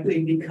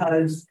unlikely,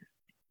 because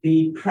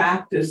the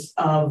practice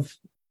of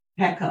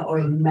Heka, or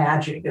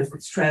magic as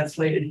it's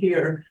translated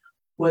here,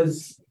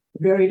 was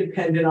very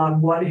dependent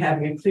on one,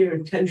 having a clear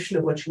intention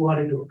of what you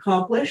wanted to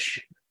accomplish,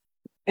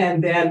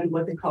 and then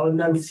what they call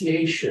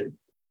enunciation,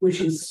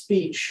 which is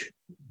speech,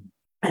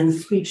 and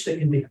speech that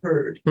can be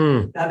heard.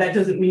 Now, that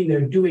doesn't mean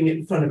they're doing it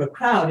in front of a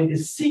crowd. It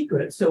is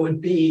secret, so it would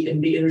be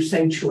in the inner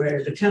sanctuary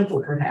of the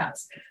temple,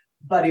 perhaps.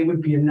 but it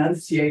would be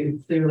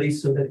enunciated clearly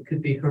so that it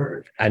could be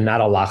heard. And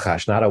not a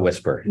lachash, not a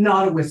whisper.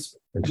 Not a whisper.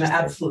 Interesting.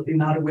 Absolutely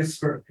not a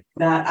whisper.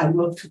 That I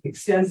looked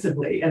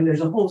extensively, and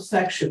there's a whole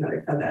section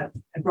that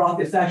I brought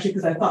this actually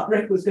because I thought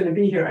Rick was going to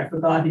be here. I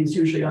forgot he's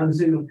usually on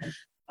Zoom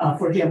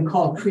for him,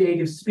 called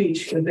creative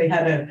speech, because they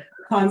had a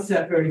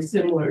concept very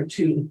similar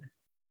to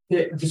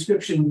the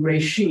description in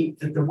Rashi,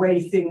 that the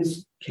way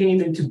things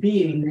came into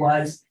being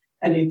was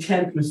an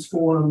intent was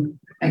formed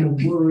and a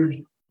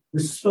word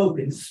was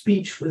spoken.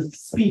 Speech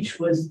was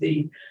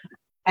the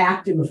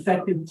active,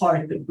 effective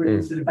part that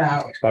brings it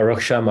about. Baruch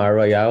Shamar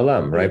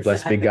Ya'olam, right?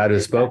 Blessed be God who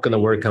spoke and the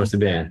word comes to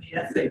being.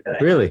 Yes,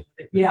 really?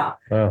 Yeah.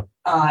 Wow.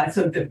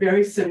 So they're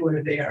very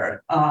similar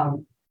there.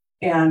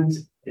 And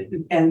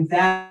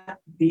that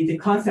the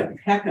concept of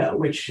Heka,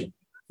 which I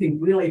think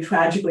really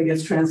tragically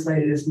gets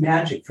translated as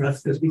magic for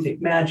us because we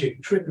think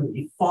magic,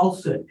 trickery,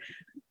 falsehood.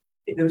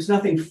 There was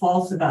nothing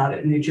false about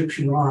it in the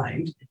Egyptian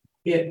mind.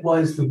 It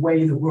was the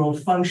way the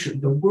world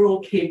functioned. The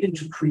world came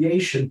into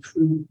creation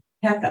through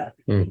Heka.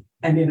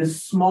 And in a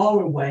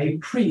smaller way,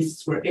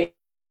 priests were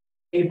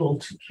able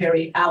to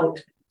carry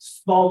out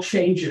small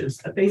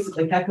changes.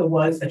 Basically, Heka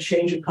was a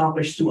change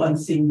accomplished through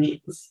unseen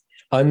means.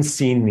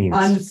 Unseen means.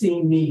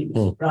 Unseen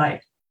means,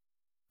 right.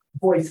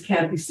 Voice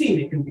can't be seen,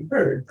 it can be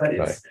heard, but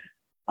it's...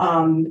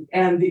 and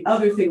the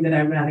other thing that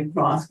I ran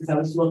across, because I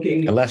was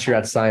looking... Unless you're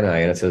at Sinai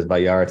and it says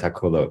Vayar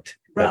Takulot.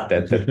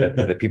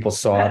 That people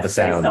saw the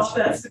sounds.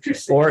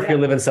 Or if you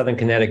live in Southern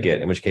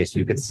Connecticut, in which case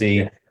you could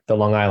see the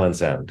Long Island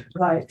sound.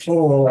 Right. I'm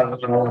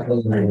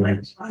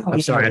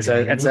sorry, it's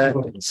a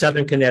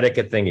Southern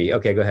Connecticut thingy.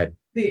 Okay, go ahead.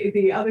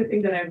 The other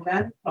thing that I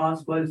ran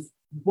across was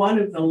one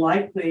of the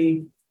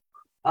likely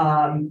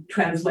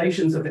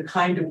translations of the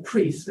kind of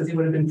priests, because they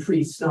would have been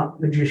priests, not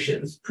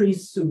magicians,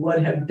 priests who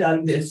would have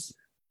done this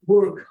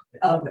work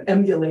of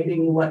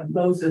emulating what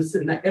Moses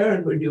and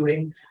Aaron were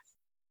doing.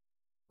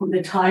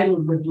 The title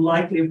would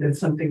likely have been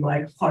something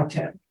like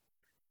Hartem,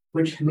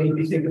 which made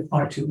me think of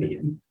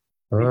Hartumim.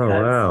 Oh,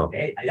 wow.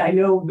 I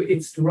know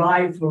it's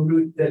derived from a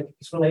root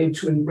that's related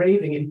to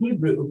engraving in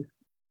Hebrew,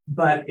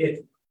 but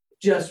it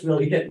just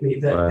really hit me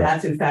that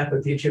that's in fact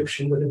what the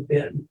Egyptian would have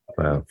been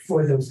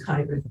for those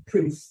kind of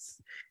priests.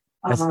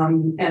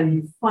 And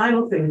the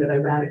final thing that I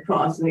ran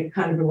across, and it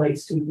kind of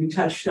relates to what we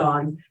touched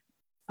on,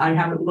 I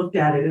haven't looked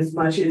at it as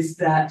much, is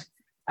that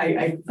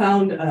I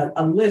found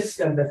a list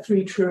of the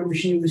three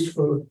terms used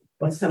for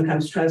what's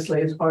sometimes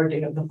translated as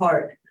hardening of the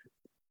heart.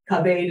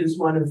 Kaved is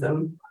one of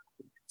them,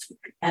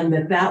 and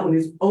that one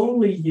is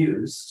only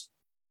used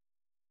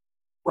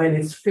when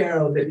it's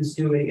Pharaoh that is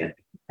doing it.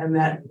 And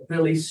that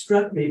really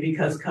struck me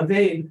because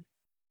kaved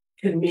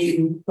can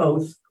mean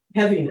both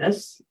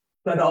heaviness,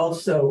 but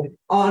also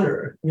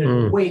honor,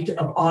 weight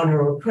of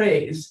honor or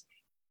praise.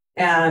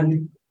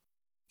 And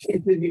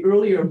in the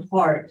earlier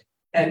part,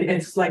 and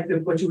it's like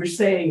what you were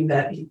saying,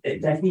 that he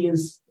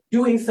is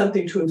doing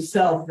something to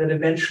himself that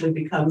eventually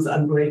becomes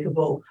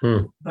unbreakable.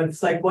 But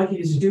it's like what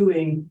he's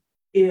doing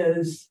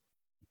is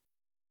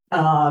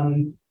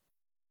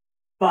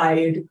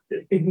by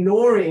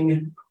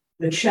ignoring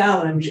the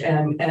challenge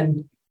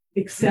and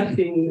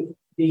accepting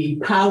the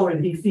power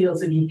that he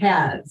feels that he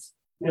has.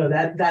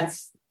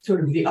 That's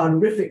sort of the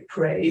honorific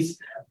praise,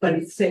 but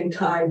at the same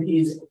time,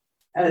 he's,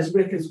 as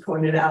Rick has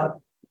pointed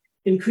out,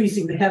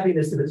 increasing the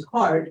heaviness of his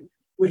heart,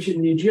 which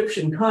in the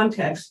Egyptian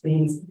context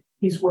means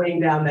he's weighing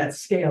down that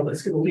scale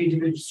that's going to lead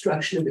to the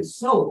destruction of his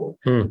soul,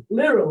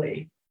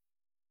 literally.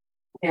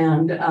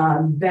 And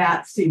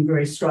that seemed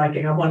very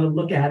striking. I want to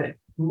look at it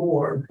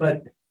more,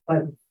 but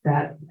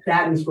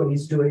that is what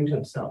he's doing to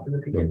himself in the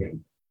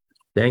beginning.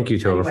 Thank you,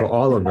 Tova, for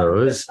all of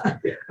those. So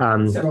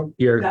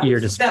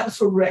that was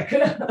for Rick.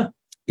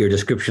 Your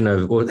description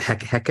of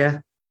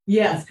Heka?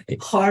 Yes,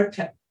 heart.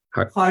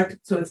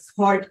 So it's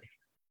heart,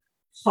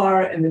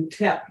 and the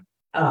tep.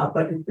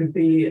 But it would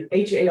be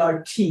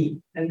HART,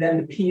 and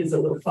then the P is a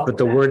little followed. But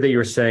the word that you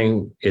were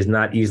saying is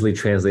not easily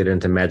translated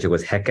into magic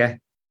was Heka?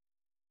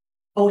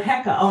 Oh,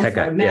 Heka. Oh, Heka.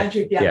 Sorry.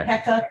 Magic. Yeah.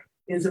 Heka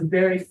is a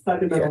very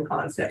fundamental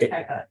concept.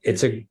 Heka.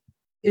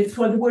 It's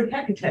for the word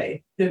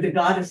Hecate. The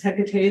goddess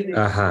Hecate.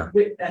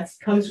 That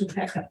comes from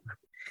Heka.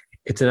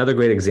 It's another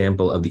great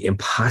example of the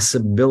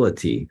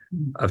impossibility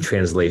of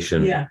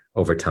translation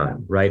over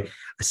time, right?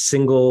 A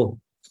single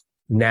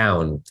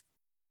noun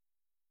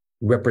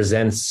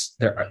represents,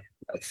 there are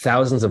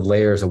thousands of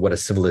layers of what a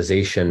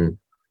civilization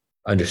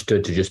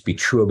understood to just be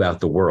true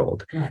about the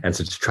world. And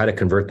so to try to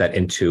convert that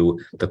into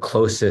the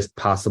closest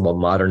possible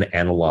modern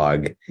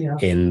analog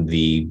in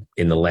the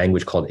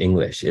language called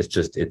English, it's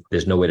just,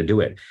 there's no way to do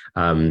it.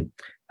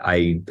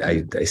 I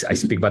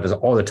speak about this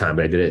all the time,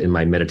 but I did it in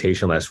my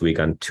meditation last week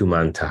on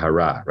Tuman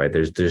Tahara, right?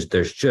 There's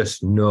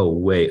just no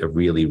way of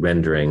really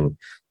rendering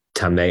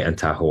Tameh and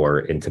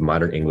Tahor into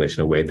modern English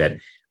in a way that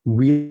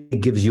really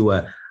gives you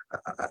a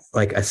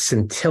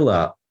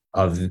scintilla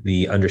of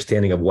the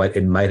understanding of what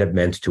it might have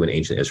meant to an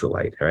ancient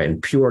Israelite, right?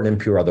 And pure and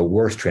impure are the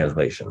worst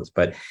translations,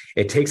 but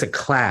it takes a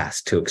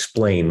class to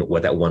explain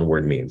what that one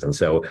word means. And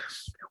so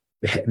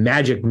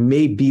magic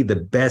may be the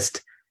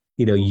best,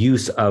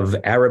 use of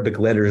Arabic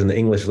letters in the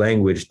English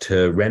language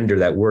to render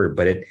that word,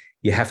 but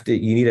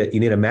you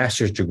need a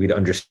master's degree to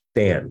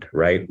understand,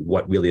 right,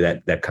 what really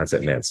that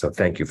concept meant. So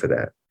thank you for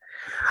that.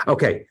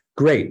 Okay,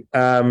 great.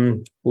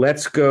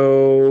 Let's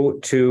go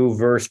to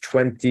verse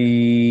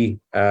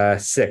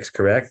 26,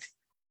 correct?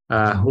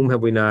 Whom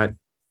have we not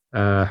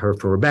heard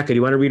from? Rebecca, do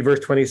you want to read verse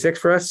 26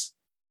 for us?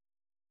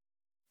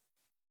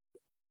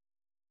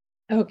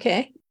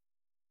 Okay.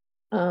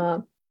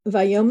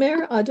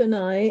 Vayomer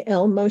Adonai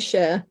el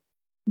Moshe,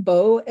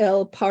 bo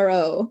el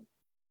Paro,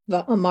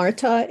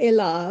 va'amarta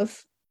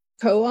elav,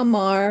 ko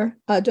amar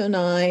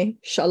Adonai,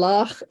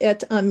 shalach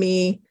et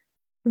ami,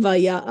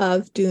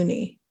 vaya'av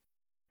duni.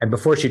 And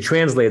before she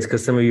translates,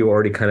 because some of you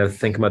already kind of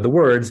think about the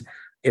words,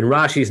 in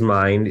Rashi's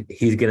mind,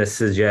 he's going to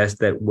suggest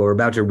that what we're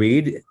about to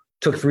read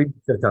took 3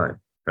 weeks of time,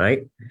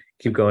 right?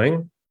 Keep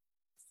going.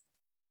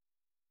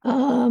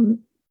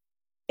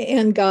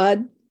 And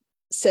God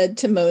said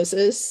to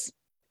Moses,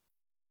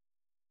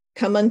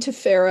 come unto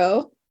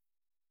Pharaoh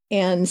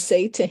and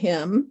say to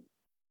him,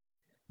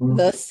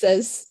 thus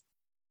says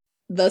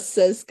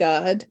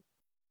God,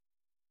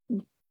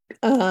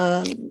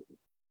 let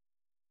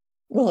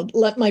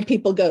my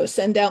people go,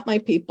 send out my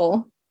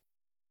people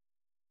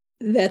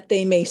that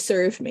they may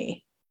serve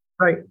me.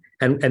 Right.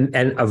 And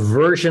a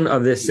version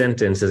of this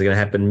sentence is going to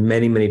happen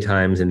many, many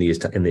times in these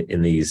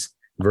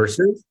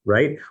verses,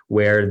 right?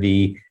 Where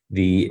the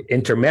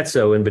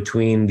intermezzo in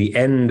between the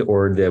end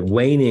or the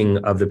waning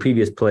of the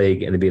previous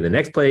plague and the beginning of the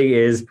next plague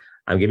is,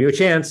 I'm giving you a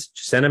chance,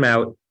 just send them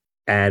out.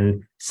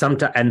 And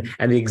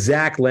and the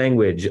exact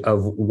language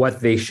of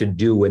what they should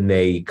do when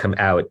they come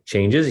out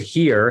changes.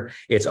 Here,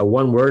 it's a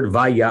one word,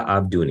 vaya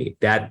abduni,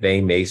 that they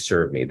may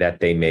serve me, that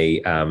they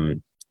may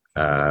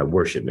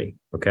worship me.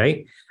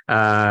 Okay.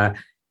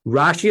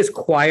 Rashi is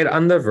quiet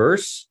on the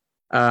verse.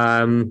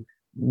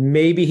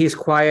 Maybe he's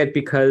quiet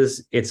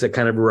because it's a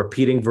kind of a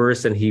repeating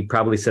verse, and he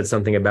probably said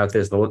something about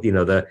this,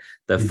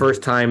 the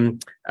first time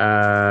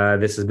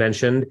this is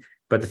mentioned.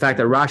 But the fact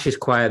that Rashi is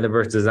quiet in the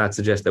verse does not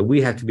suggest that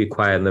we have to be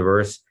quiet in the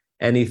verse.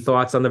 Any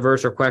thoughts on the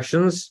verse or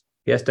questions?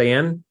 Yes,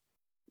 Diane?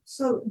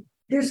 So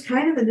there's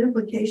kind of an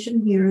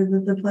implication here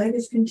that the plague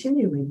is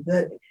continuing,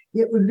 that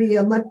they would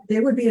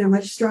be in a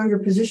much stronger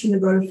position to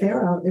go to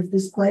Pharaoh if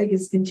this plague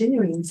is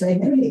continuing and say,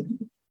 hey,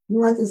 you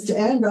want this to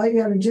end, all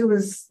you got to do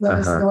is let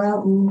us go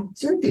out and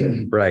serve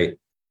you. Right.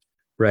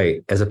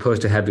 As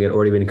opposed to having it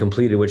already been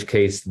completed, in which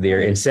case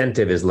their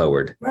incentive is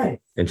lowered. Right.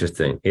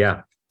 Interesting.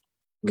 Yeah.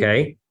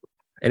 Okay.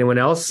 Anyone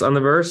else on the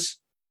verse?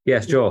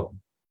 Yes, Joel.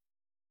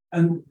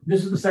 And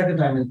this is the second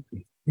time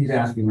he's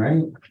asking,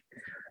 right?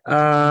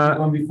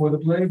 One before the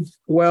plague?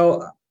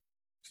 Well,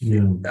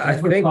 I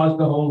think caused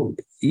the whole.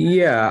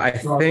 Yeah, I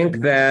think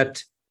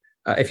that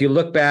if you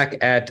look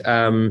back at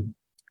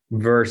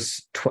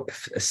verse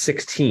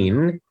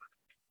 16,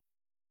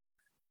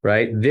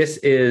 right? This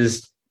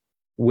is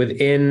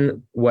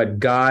within what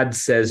God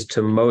says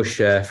to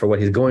Moshe for what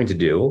he's going to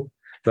do.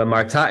 The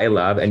Marta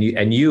Elav,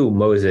 and you,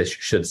 Moses,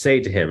 should say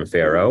to him,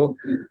 Pharaoh,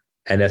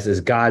 and this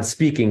is God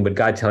speaking, but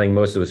God telling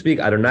Moses to speak,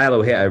 Adonai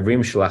Elohei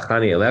Avrim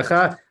Shalachani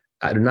Elecha,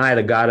 Adonai,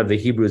 the God of the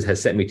Hebrews,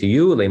 has sent me to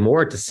you,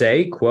 Lemor, to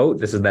say, quote,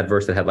 this is that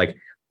verse that had like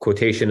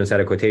quotation instead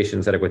of quotation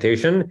instead of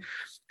quotation,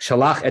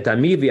 Shalach et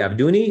ami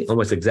v'avduni,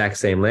 almost exact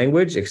same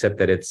language, except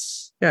that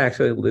it's,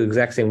 actually the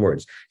exact same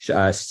words.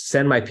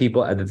 Send my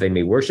people that they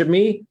may worship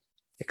me,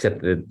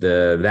 except that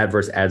that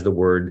verse adds the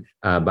word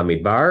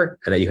Bamidbar,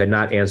 and that you had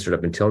not answered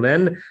up until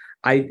then.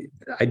 I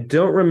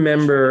don't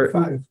remember.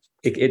 5.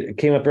 It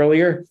came up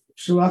earlier.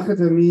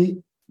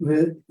 Bamidbar.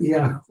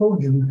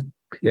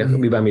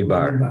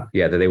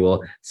 Yeah, that they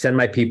will send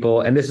my people,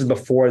 and this is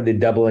before the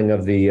doubling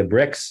of the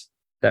bricks. Is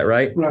that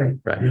right? Right.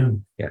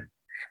 Yeah.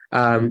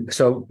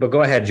 But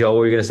go ahead, Joel.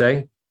 What were you going to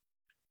say?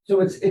 So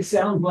it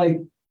sounds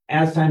like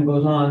as time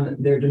goes on,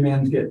 their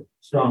demands get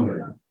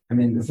stronger. I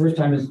mean, the first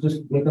time is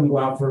just let them go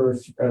out for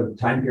a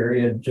time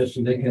period just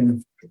so they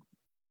can.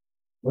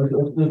 What's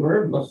the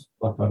verb?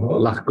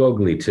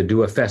 Lachgogli, to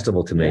do a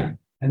festival to me. Yeah.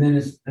 And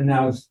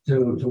now it's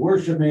to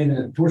worship me, and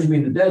then to worship me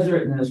in the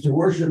desert, and then it's to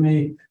worship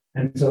me,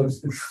 and so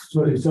it's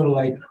sort of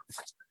like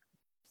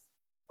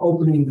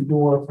opening the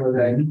door for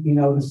that.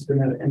 This is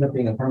going to end up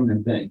being a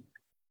permanent thing.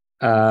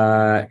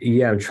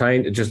 I'm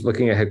trying to just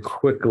looking ahead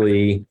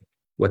quickly.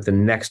 What the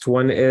next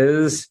one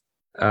is?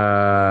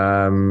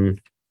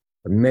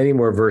 Many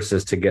more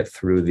verses to get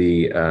through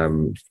the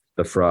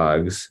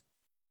frogs.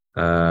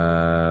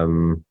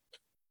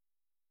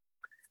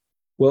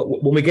 Well,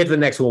 when we get to the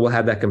next one, we'll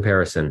have that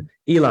comparison.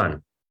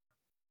 Elon.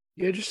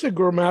 Yeah, just a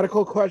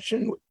grammatical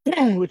question,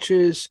 which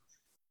is,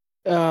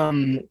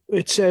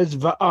 it says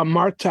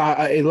Marta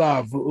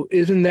Elav.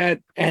 Isn't that,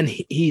 and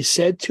he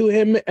said to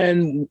him,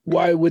 and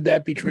why would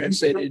that be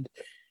translated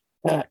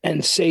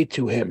and say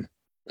to him?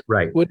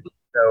 Right.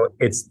 So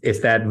it's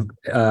that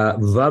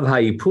vav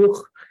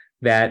ha'ipuch,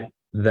 that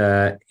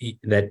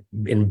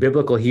in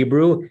biblical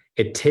Hebrew,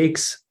 it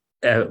takes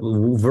a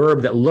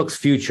verb that looks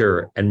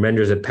future and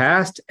renders it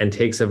past, and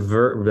takes a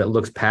verb that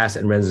looks past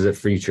and renders it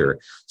future.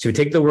 So you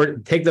take the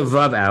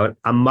vav out.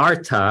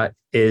 Amarta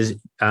is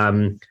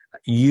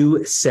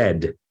you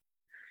said.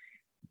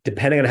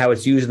 Depending on how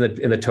it's used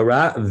in the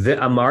Torah,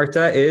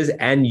 v'amarta is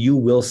and you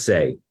will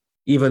say.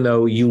 Even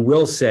though you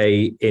will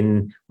say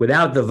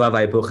without the vav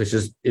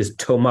hayipuch, is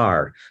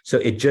tomar. So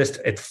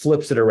it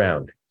flips it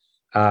around.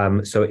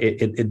 So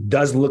it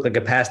does look like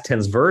a past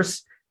tense verb.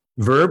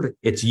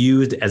 It's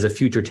used as a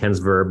future tense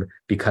verb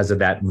because of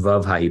that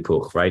vav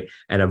hayipuch, right?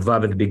 And a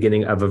vav at the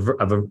beginning of a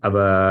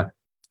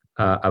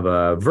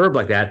verb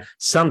like that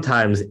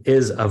sometimes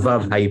is a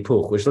vav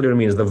hayipuch, which literally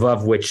means the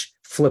vav which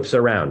flips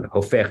around.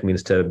 Hofech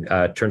means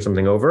to turn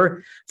something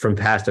over from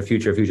past to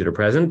future, future to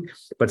present.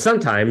 But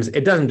sometimes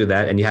it doesn't do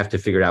that, and you have to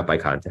figure it out by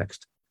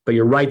context. But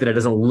you're right that it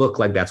doesn't look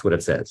like that's what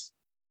it says.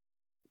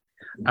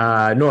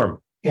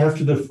 Norm.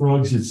 After the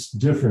frogs, it's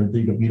different.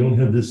 We don't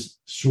have this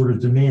sort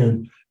of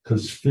demand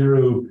because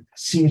Pharaoh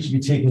seems to be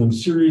taking them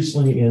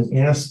seriously and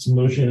asks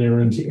Moshe and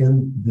Aaron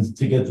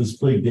to get this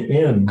plague to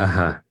end.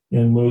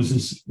 And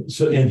Moses,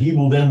 and he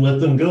will then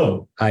let them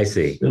go. I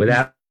see.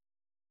 Without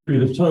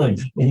period of time.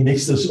 And he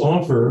makes this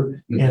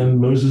offer, and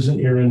Moses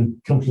and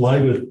Aaron comply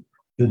with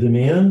the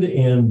demand,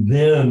 and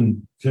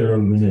then Pharaoh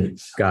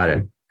reneges. Got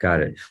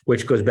it.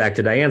 Which goes back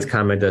to Diane's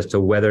comment as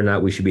to whether or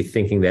not we should be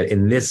thinking that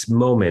in this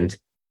moment,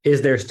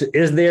 is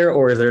there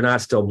or is there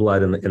not still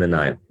blood in the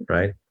Nile,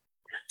 right?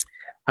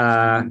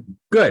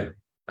 Good.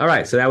 All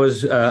right. So that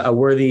was a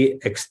worthy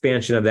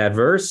expansion of that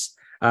verse.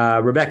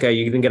 Rebecca,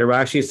 you didn't get a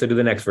Rashi, so do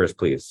the next verse,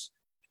 please.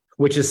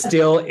 Which is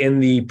still in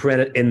the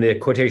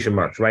quotation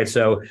marks, right?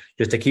 So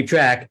just to keep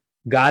track,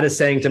 God is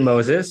saying to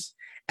Moses,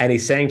 and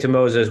he's saying to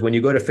Moses, when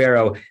you go to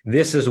Pharaoh,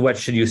 this is what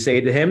should you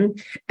say to him.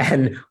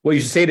 And what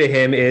you should say to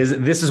him is,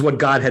 this is what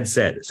God had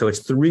said. So it's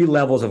 3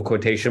 levels of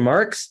quotation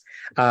marks.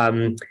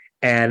 And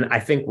I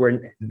think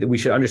we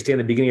should understand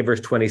the beginning of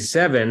verse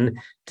 27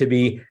 to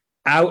be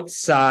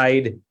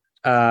outside,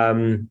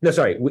 within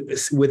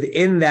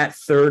that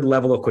 3rd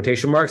level of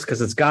quotation marks, because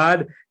it's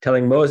God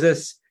telling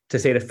Moses to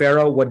say to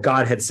Pharaoh what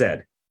God had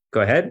said.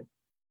 Go ahead.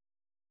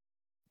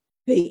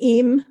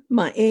 Ve'im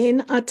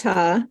ma'en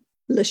ata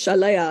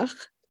l'shaleach,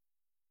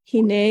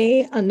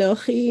 hine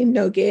anochi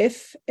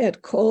nogef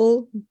et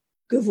kol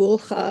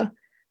gevulcha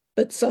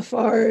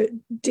b'tzafar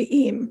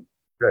de'im.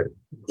 Good.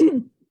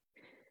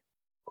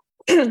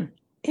 And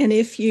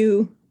if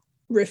you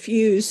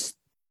refuse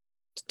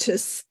to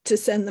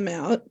send them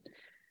out,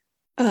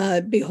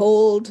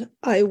 behold,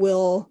 I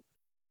will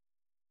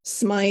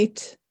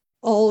smite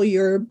all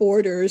your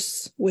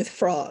borders with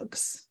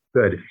frogs.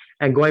 Good.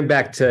 And going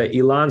back to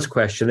Elon's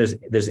question,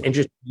 there's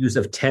interesting use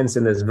of tense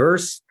in this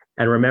verse.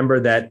 And remember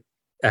that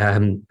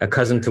a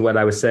cousin to what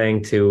I was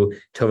saying to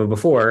Tova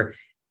before,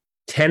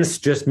 tense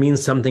just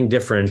means something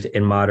different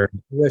in modern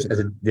English as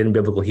it did in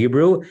biblical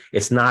Hebrew.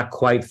 It's not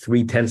quite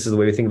 3 tenses the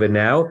way we think of it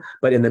now,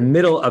 but in the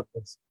middle of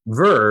this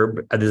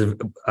verb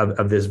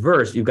of this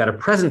verse, you've got a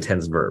present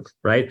tense verb,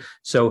 right?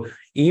 So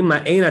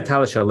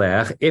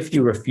if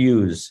you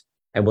refuse,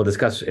 and we'll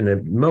discuss in a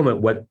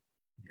moment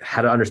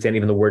how to understand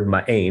even the word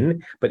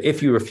ma'ain, but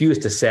if you refuse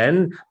to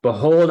send,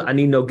 behold,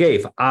 ani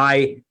nogef,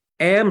 I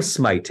am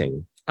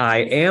smiting, I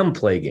am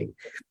plaguing.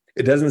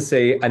 It doesn't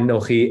say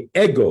anochi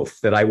egof,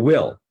 that I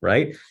will,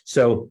 right?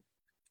 So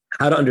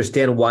how to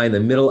understand why in the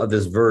middle of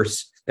this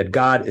verse that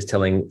God is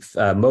telling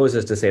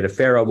Moses to say to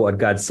Pharaoh what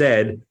God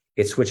said,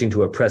 it's switching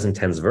to a present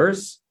tense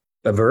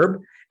a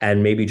verb,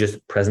 and maybe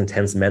just present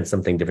tense meant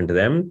something different to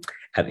them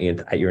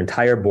at your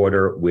entire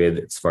border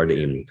with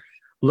Tzfardeim.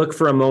 Look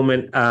for a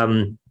moment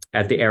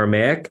at the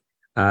Aramaic.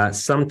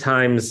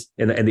 Sometimes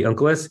in the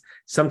Unclus,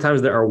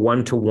 sometimes there are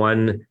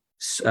 1-to-1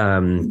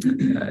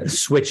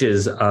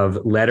 switches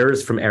of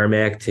letters from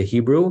Aramaic to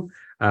Hebrew,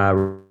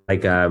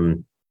 like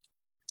an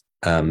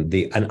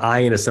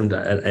ayin is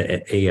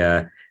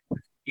a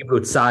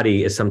Hebrew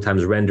tzadi is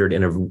sometimes rendered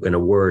in a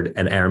word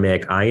an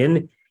Aramaic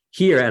ayin.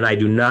 Here, and I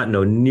do not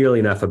know nearly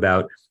enough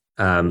about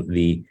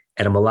the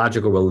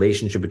etymological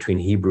relationship between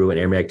Hebrew and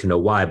Aramaic to know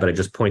why, but I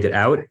just pointed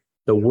out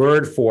the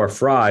word for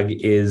frog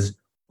is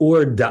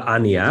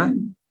urda'ania,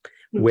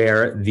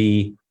 where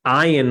the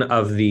ayin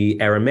of the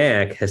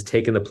Aramaic has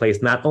taken the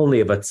place not only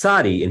of a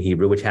tzadi in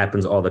Hebrew, which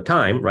happens all the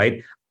time,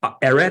 right?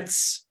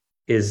 Eretz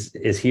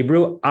is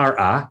Hebrew,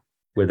 ara,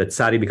 where the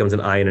tzadi becomes an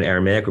ayin in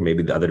Aramaic, or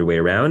maybe the other way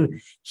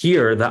around.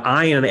 Here, the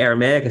ayin in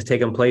Aramaic has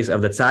taken place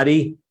of the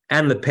tzadi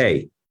and the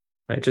pei.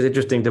 Right? Which is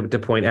interesting to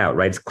point out,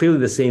 right? It's clearly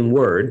the same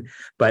word,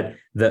 but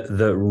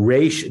the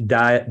resh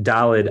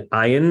dalid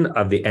ayin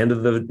of the end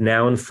of the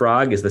noun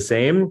frog is the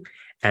same,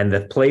 and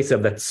the place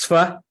of the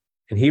tzfa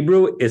in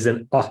Hebrew is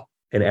an oh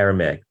in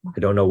Aramaic. I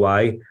don't know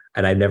why,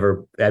 and I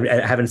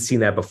haven't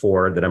seen that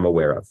before that I'm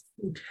aware of.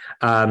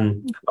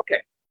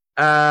 Okay.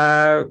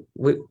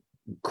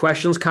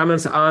 Questions,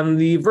 comments on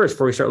the verse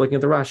before we start looking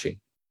at the Rashi?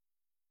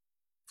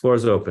 Floor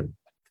is open.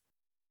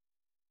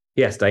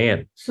 Yes,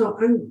 Diane. So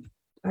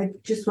I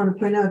just want to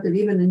point out that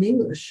even in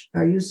English,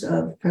 our use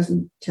of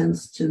present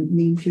tense to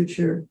mean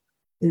future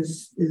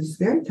is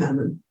very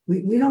common.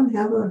 We don't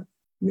have a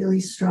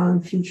really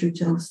strong future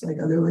tense like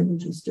other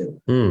languages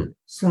do.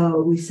 So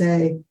we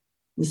say,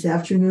 this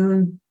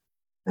afternoon,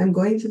 I'm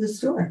going to the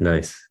store.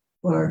 Nice.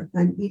 or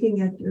I'm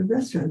eating at a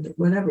restaurant,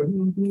 whatever.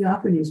 We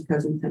often use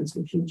present tense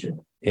for future.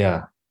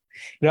 Yeah.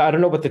 I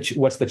don't know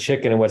what's the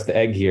chicken and what's the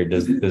egg here.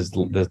 Does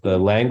the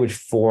language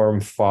form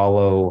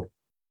follow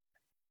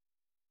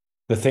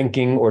the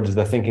thinking, or does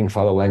the thinking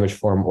follow language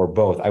form, or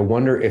both? I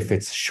wonder if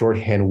it's a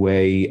shorthand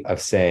way of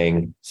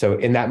saying, so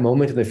in that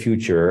moment in the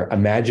future,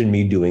 imagine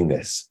me doing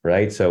this,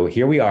 right? So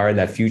here we are in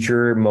that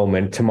future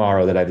moment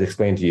tomorrow that I've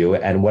explained to you.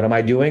 And what am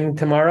I doing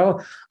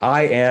tomorrow?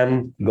 I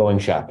am going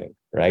shopping,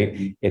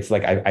 right? It's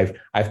like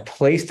I've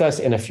placed us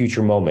in a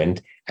future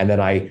moment, and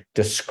then I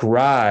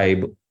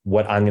describe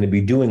what I'm going to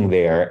be doing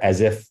there as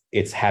if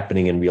it's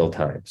happening in real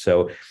time.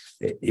 So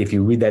if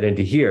you read that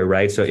into here,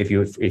 right? So if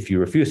you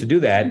refuse to do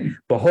that,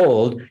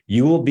 behold,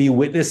 you will be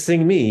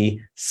witnessing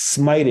me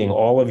smiting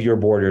all of your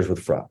borders with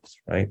frogs,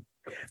 right?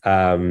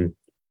 I don't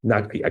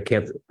know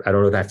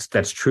if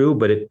that's true,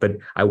 but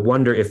I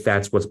wonder if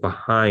that's what's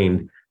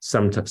behind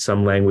some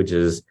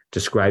languages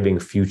describing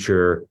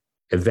future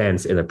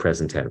events in the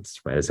present tense,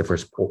 right? As if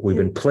we've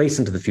been placed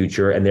into the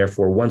future, and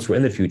therefore once we're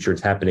in the future,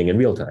 it's happening in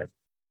real time.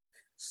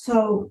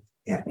 So,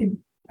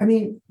 I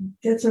mean,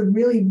 that's a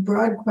really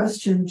broad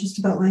question just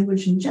about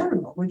language in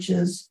general, which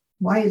is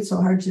why it's so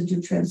hard to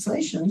do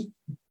translation,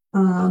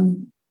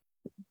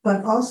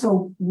 but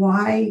also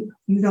why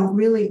you don't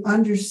really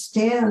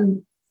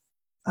understand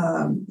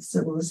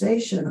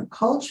civilization or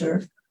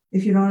culture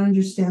if you don't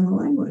understand the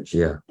language.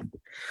 Yeah.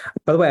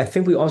 By the way, I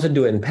think we also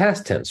do it in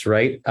past tense,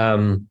 right?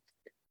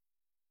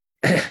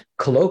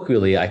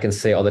 Colloquially, I can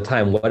say all the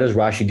time, what is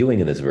Rashi doing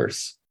in this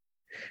verse,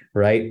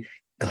 right?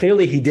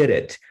 Clearly he did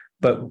it,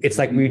 but it's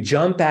like we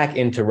jump back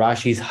into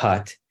Rashi's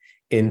hut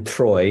in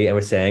Troy, and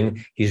we're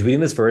saying he's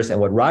reading this verse,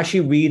 and what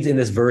Rashi reads in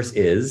this verse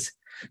is,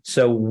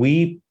 so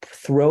we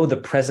throw the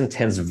present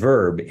tense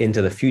verb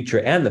into the future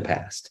and the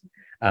past.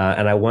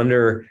 And I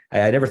wonder,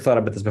 I never thought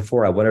about this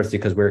before. I wonder if it's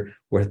because we're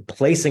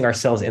placing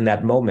ourselves in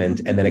that moment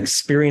and then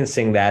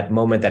experiencing that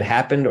moment that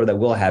happened or that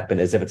will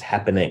happen as if it's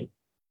happening.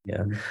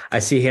 Yeah. I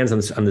see hands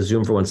on the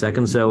Zoom for 1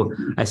 second. So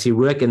I see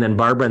Rick, and then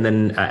Barbara, and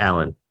then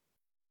Alan.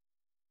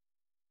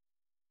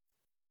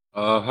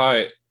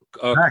 Hi.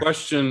 Hi.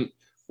 Question: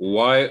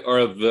 why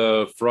are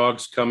the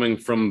frogs coming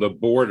from the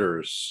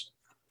borders,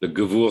 the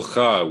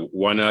gevulcha?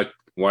 Why not?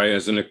 Why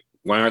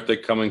aren't they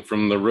coming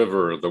from the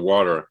river, the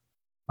water?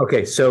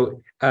 Okay,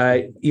 so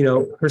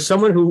for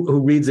someone who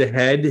reads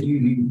ahead,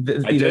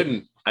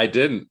 I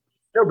didn't.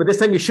 No, but this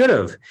time you should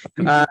have.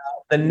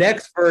 The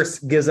next verse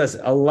gives us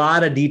a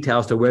lot of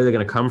details to where they're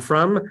going to come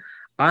from.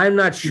 I'm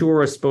not sure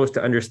we're supposed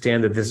to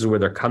understand that this is where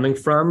they're coming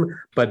from,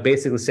 but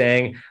basically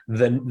saying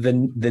the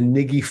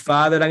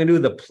nigifa that I'm going to do,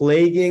 the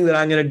plaguing that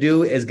I'm going to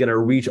do is going to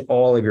reach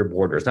all of your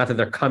borders. Not that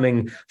they're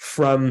coming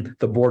from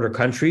the border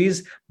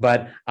countries,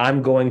 but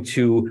I'm going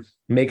to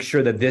make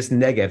sure that this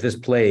this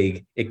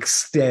plague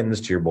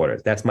extends to your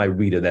borders. That's my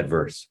read of that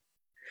verse.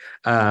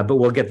 But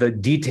we'll get the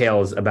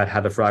details about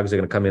how the frogs are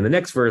going to come in the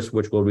next verse,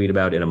 which we'll read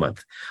about in a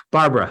month.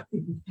 Barbara.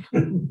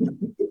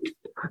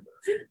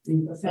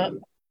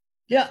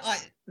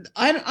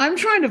 I'm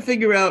trying to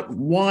figure out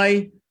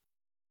why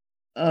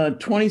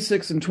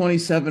 26 and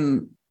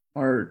 27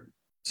 are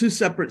two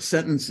separate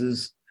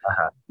sentences.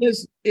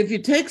 Because if you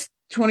take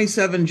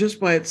 27 just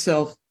by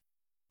itself,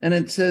 and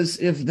it says,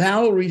 if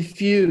thou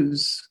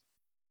refuse,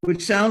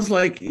 which sounds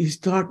like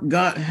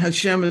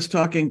Hashem is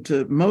talking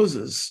to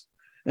Moses,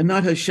 and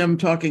not Hashem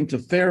talking to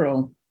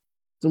Pharaoh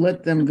to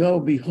let them go.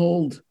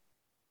 Behold,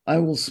 I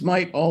will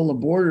smite all the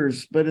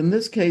borders. But in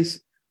this case,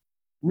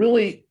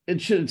 really,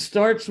 it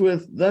starts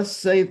with, thus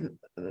saith,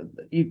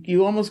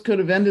 you almost could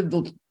have ended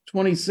the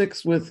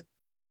 26 with,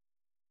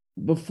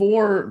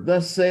 before,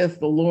 thus saith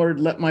the Lord,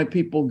 let my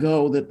people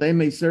go, that they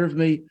may serve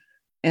me.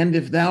 And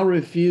if thou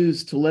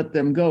refuse to let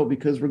them go,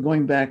 because we're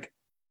going back,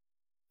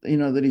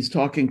 that he's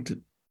talking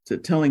to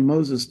telling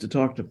Moses to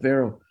talk to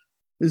Pharaoh.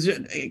 Is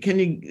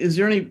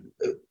there any?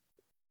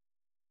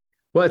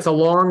 Well, it's a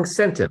long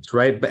sentence,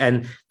 right?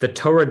 And the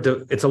Torah,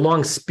 it's a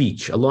long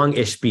speech, a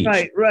long-ish speech.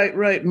 Right.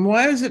 And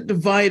why is it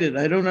divided?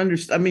 I don't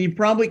understand. I mean, you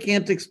probably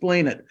can't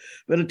explain it,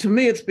 but to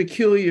me, it's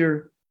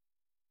peculiar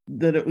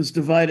that it was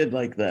divided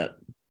like that.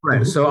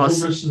 Right. So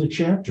the rest of the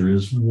chapter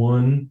is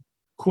one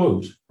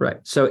quote. Right.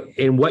 So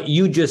in what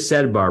you just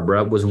said,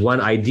 Barbara, was one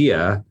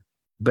idea.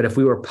 But if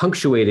we were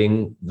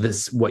punctuating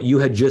this, what you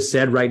had just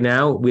said right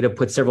now, we'd have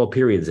put several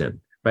periods in.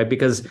 Right,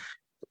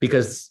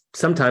 because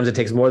sometimes it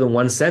takes more than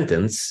one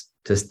sentence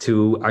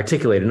to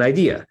articulate an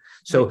idea.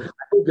 So I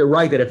think you're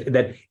right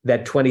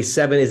that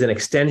 27 is an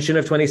extension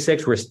of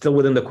 26. We're still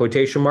within the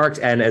quotation marks,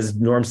 and as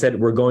Norm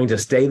said, we're going to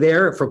stay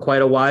there for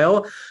quite a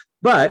while.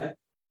 But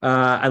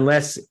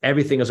unless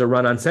everything is a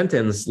run-on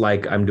sentence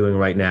like I'm doing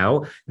right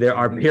now, there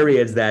are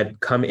periods that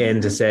come in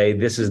to say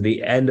this is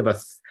the end of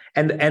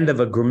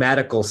a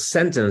grammatical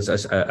sentence,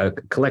 a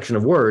collection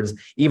of words,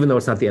 even though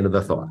it's not the end of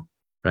the thought.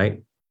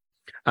 Right.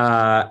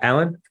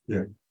 Alan?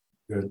 Yeah.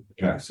 Good.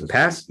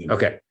 Pass?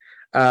 Okay.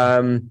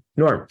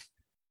 Norm?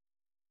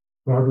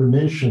 Barbara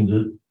mentioned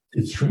it.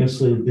 It's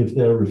translated, if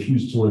thou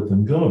refuse to let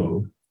them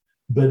go,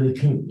 but it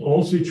can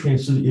also be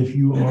translated, if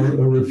you are a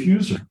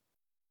refuser.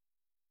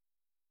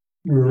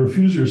 A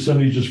refuser is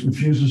somebody who just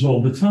refuses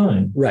all the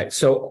time. Right.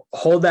 So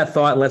hold that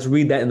thought and let's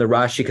read that in the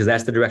Rashi, because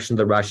that's the direction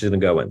the Rashi is going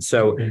to go in.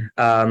 So,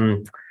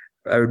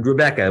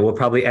 Rebecca, we'll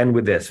probably end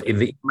with this.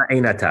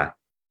 V'im ata.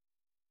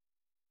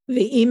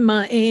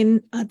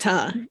 V'im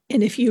ata,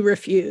 and if you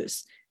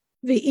refuse.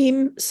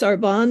 V'im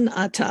sarban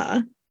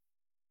ata,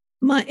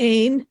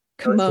 ma'ain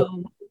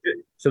kamo.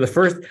 So the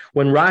first,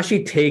 when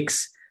Rashi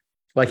takes,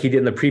 like he did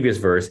in the previous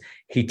verse,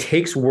 he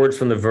takes words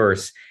from the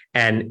verse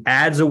and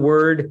adds a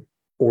word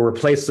or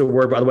replaces a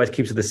word, but otherwise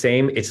keeps it the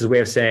same. It's his way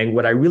of saying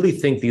what I really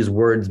think these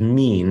words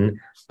mean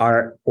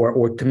are,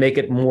 or to make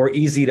it more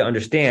easy to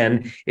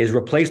understand, is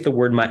replace the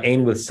word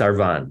ma'ain with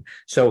sarvan.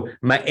 So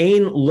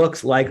ma'ain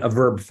looks like a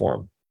verb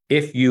form.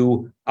 If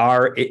you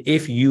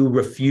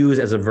refuse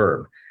as a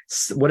verb.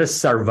 What does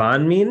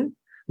sarvan mean?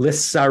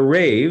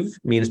 Lissarev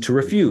means to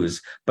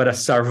refuse, but a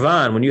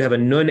sarvan, when you have a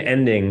nun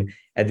ending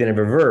at the end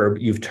of a verb,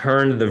 you've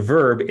turned the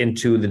verb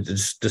into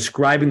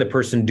describing the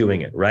person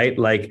doing it, right?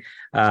 Like,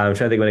 I'm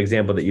trying to think of an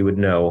example that you would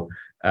know.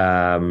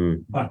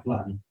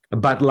 Batlan. A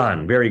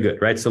batlan, very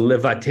good, right? So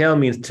levatel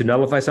means to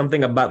nullify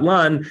something. A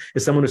batlan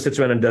is someone who sits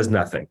around and does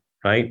nothing,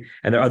 right?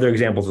 And there are other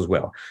examples as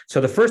well. So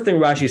the first thing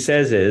Rashi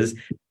says is,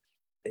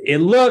 it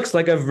looks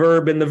like a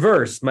verb in the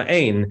verse,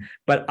 ma'ain,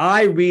 but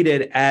I read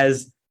it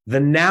as the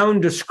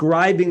noun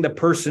describing the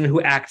person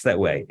who acts that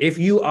way. If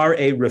you are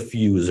a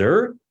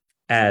refuser,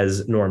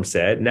 as Norm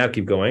said, now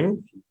keep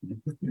going.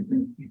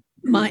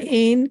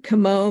 Ma'ain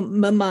kamo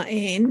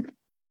mama'ain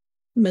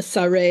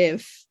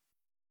masarev.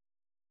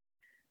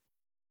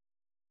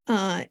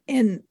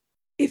 And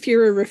if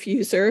you're a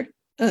refuser,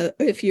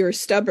 if you're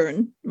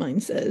stubborn, mine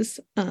says,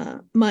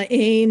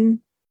 ma'ain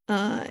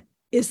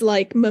is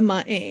like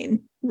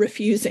mama'ain,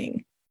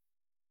 refusing.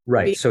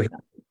 Right. So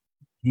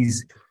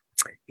he's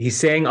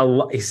saying a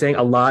lot. He's saying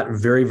a lot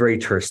very, very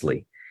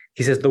tersely.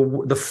 He says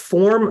the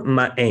form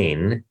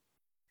ma'ain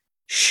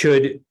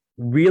should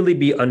really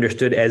be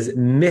understood as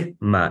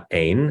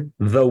mima'ain,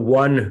 the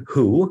one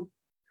who,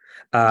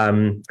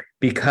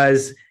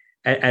 because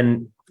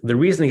and the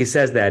reason he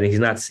says that, and he's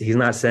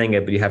not saying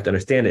it, but you have to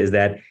understand it, is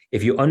that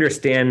if you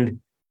understand,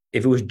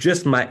 if it was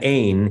just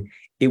ma'ain,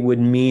 it would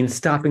mean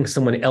stopping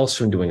someone else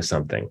from doing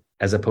something,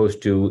 as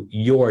opposed to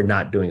you're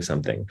not doing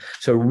something.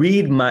 So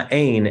read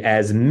ma'ain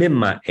as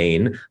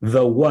mima'ain,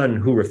 the one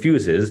who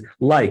refuses,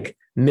 like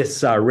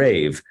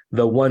misarev,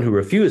 the one who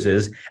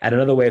refuses. And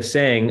another way of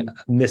saying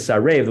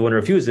misarev, the one who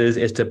refuses,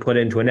 is to put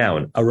into a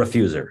noun, a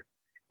refuser.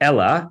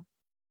 Ella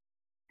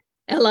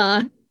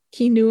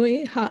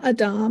kinui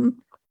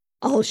ha'adam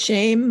al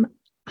shem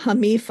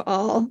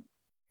hamifal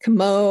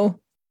kamo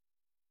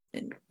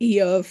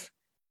Eov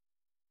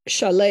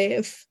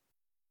Shalev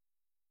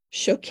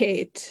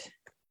Shoket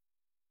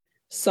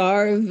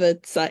Sar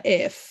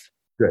v'tzaef.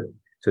 Good.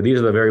 So these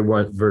are the very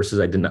verses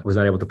I was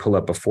not able to pull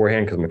up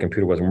beforehand because my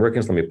computer wasn't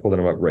working. So let me pull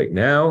them up right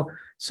now.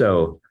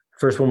 So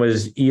first one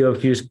was Eov.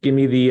 Can you just give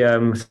me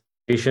the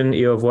citation?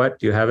 Eov what?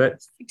 Do you have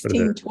it?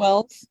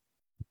 1612.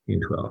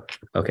 1612.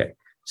 Okay.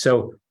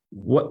 So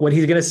what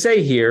he's going to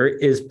say here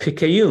is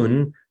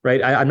pikayun,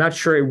 right? I'm not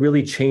sure it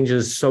really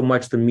changes so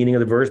much the meaning of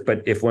the verse,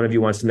 but if one of you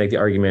wants to make the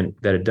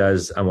argument that it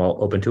does, I'm all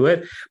open to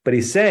it. But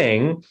he's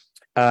saying,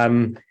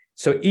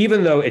 so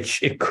even though it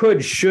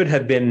should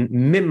have been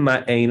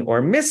mimma'ain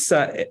or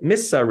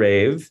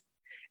misarev,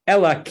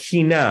 ela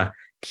kina.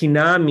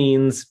 Kina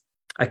means,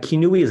 a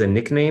kinui is a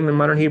nickname in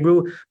modern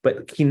Hebrew,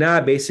 but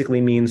kina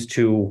basically means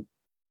to,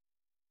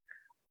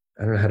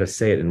 I don't know how to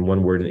say it in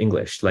one word in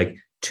English, like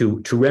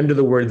to render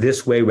the word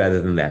this way rather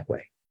than that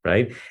way,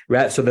 right?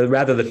 So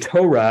the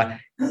Torah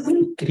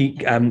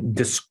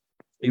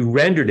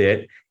rendered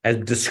it as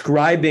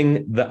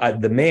describing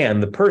the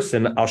man, the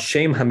person, al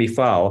shem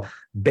hamifal,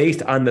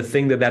 based on the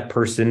thing that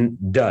person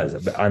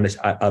does, on this,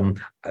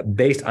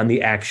 based on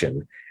the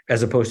action,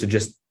 as opposed to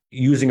just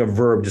using a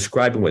verb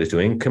describing what it's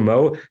doing.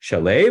 Kamo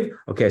shalev.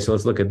 Okay, so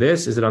let's look at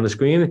this. Is it on the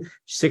screen?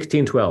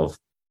 1612.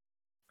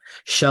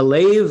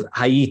 Shalev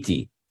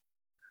hayiti.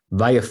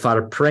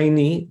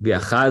 Vayafarpreni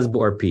v'achaz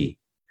b'orpi.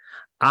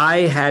 I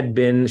had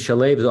been,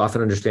 shalev is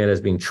often understood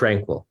as being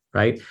tranquil,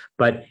 right?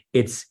 But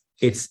it's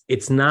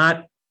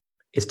not,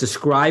 it's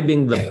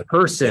describing the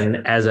person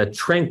as a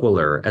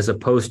tranquiler, as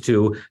opposed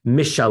to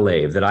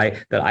mishalev, that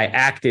I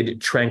acted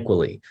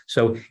tranquilly.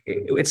 So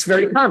it's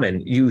very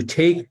common. You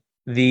take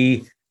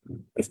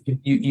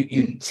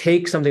you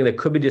take something that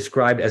could be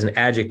described as an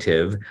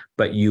adjective,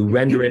 but you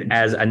render it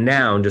as a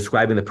noun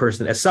describing the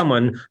person as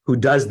someone who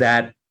does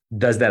that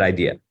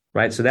idea.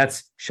 Right, so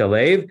that's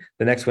Shalev.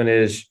 The next one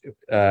is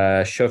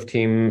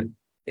Shoftim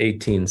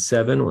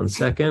 18:7. 1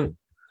 second.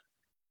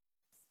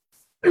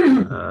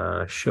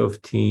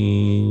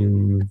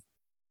 Shoftim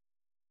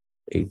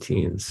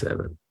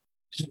 18:7.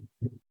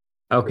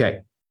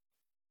 Okay.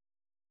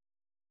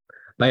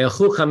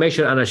 Vayachu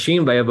chameshet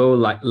anashim vayavo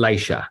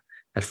Laisha.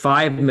 That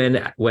 5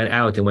 men went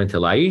out and went to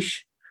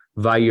Laish.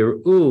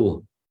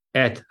 Vayiru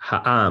et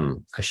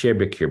ha'am asher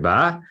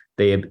b'kirba.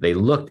 They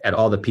looked at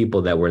all the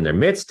people that were in their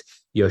midst.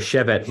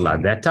 Yoshevet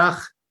ladetach,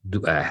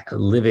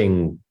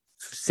 living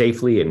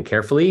safely and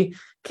carefully.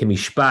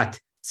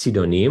 Kimishpat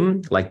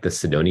Sidonim, like the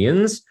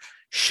Sidonians.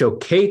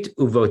 Shoket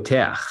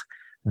uvotech.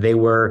 They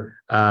were,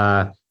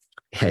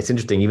 it's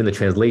interesting, even the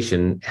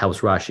translation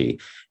helps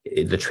Rashi.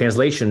 The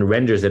translation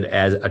renders it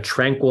as a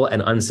tranquil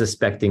and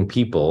unsuspecting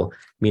people,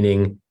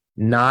 meaning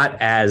not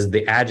as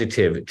the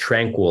adjective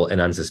tranquil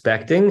and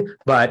unsuspecting,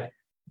 but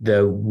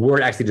the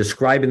word actually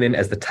describing them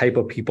as the type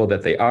of people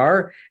that they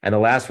are. And the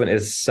last one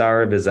is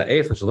Sar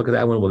V'Za'ef. Let's look at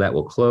that one. Well, that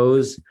will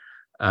close.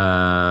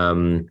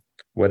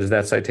 What is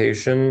that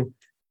citation?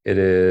 It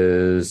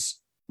is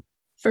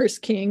 1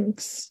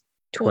 Kings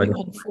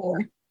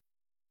 21:4.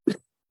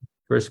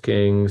 1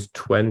 Kings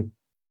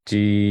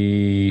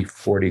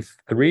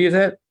 20:43, is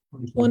that?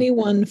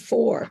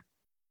 21:4.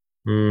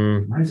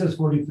 Mine says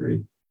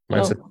 43.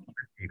 Mine says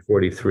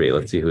 43.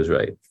 Let's see who's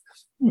right.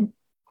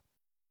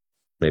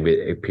 Maybe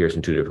it appears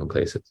in two different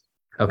places.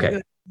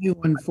 Okay.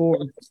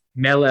 21:4.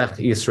 Melech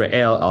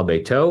Yisrael al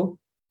Beito.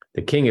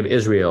 The king of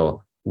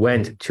Israel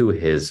went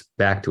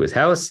back to his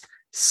house.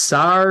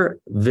 Sar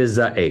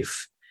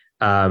V'Za'ef.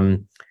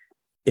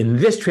 In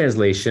this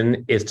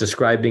translation, it's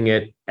describing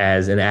it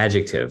as an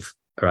adjective,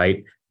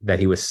 right? That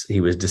he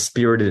was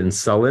dispirited and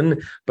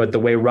sullen. But the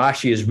way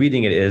Rashi is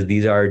reading it is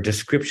these are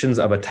descriptions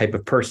of a type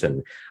of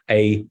person,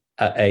 a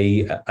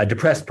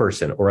depressed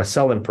person or a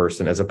sullen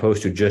person, as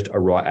opposed to just a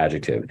raw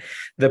adjective.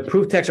 The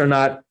proof texts are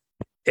not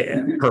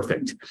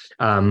perfect,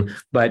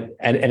 but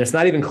it's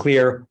not even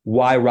clear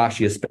why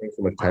Rashi is spending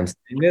so much time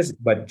saying this.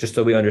 But just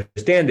so we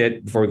understand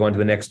it, before we go on to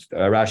the next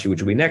Rashi,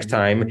 which will be next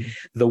time,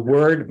 the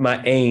word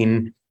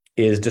ma'ain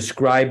is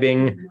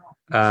describing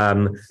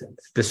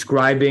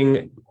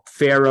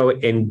Pharaoh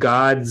in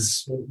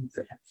God's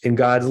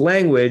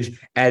language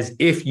as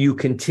if you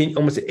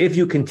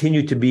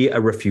continue to be a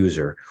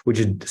refuser, which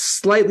is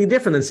slightly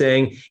different than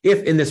saying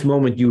if in this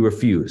moment you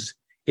refuse.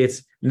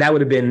 That would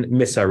have been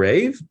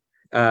misarev.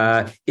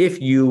 If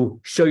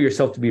you show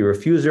yourself to be a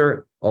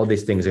refuser, all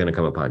these things are going to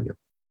come upon you.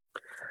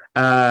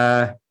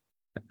 I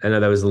know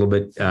that was a little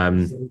bit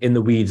in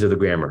the weeds of the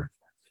grammar.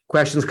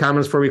 Questions,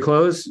 comments before we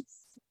close?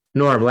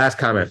 Norm, last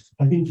comment.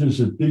 I think there's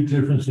a big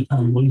difference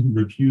between one who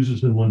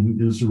refuses and one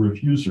who is a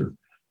refuser.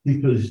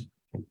 Because,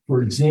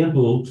 for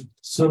example,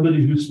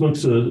 somebody who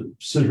smokes a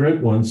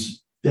cigarette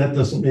once, that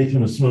doesn't make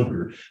him a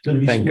smoker. But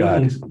if he's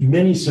smoking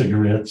many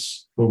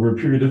cigarettes over a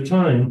period of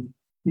time,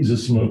 he's a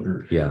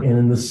smoker. Yeah. And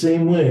in the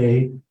same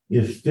way,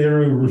 if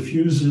Pharaoh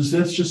refuses,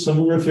 that's just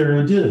something that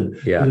Pharaoh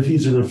did. Yeah. But if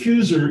he's a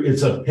refuser,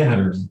 it's a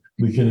pattern.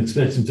 We can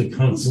expect him to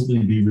constantly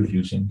be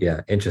refusing.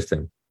 Yeah,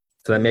 interesting.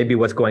 So that may be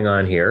what's going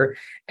on here.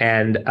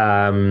 And it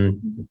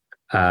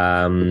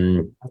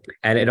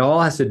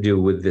all has to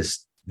do with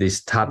this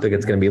topic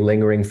that's going to be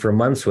lingering for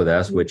months with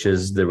us, which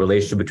is the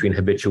relationship between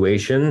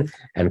habituation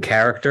and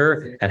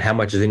character, and how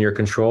much is in your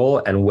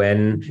control, and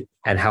when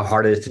and how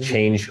hard it is to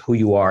change who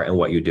you are and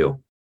what you do.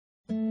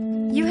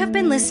 You have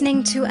been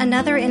listening to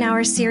another in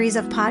our series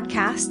of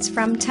podcasts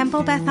from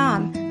Temple Beth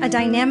Am, a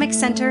dynamic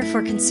center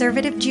for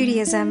conservative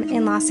Judaism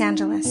in Los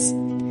Angeles.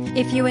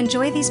 If you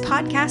enjoy these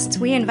podcasts,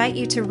 we invite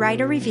you to write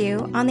a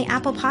review on the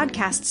Apple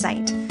Podcast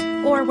site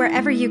or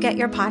wherever you get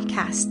your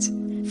podcasts.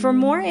 For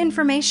more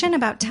information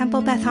about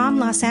Temple Beth Am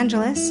Los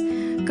Angeles,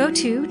 go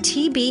to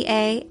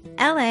tbala.org.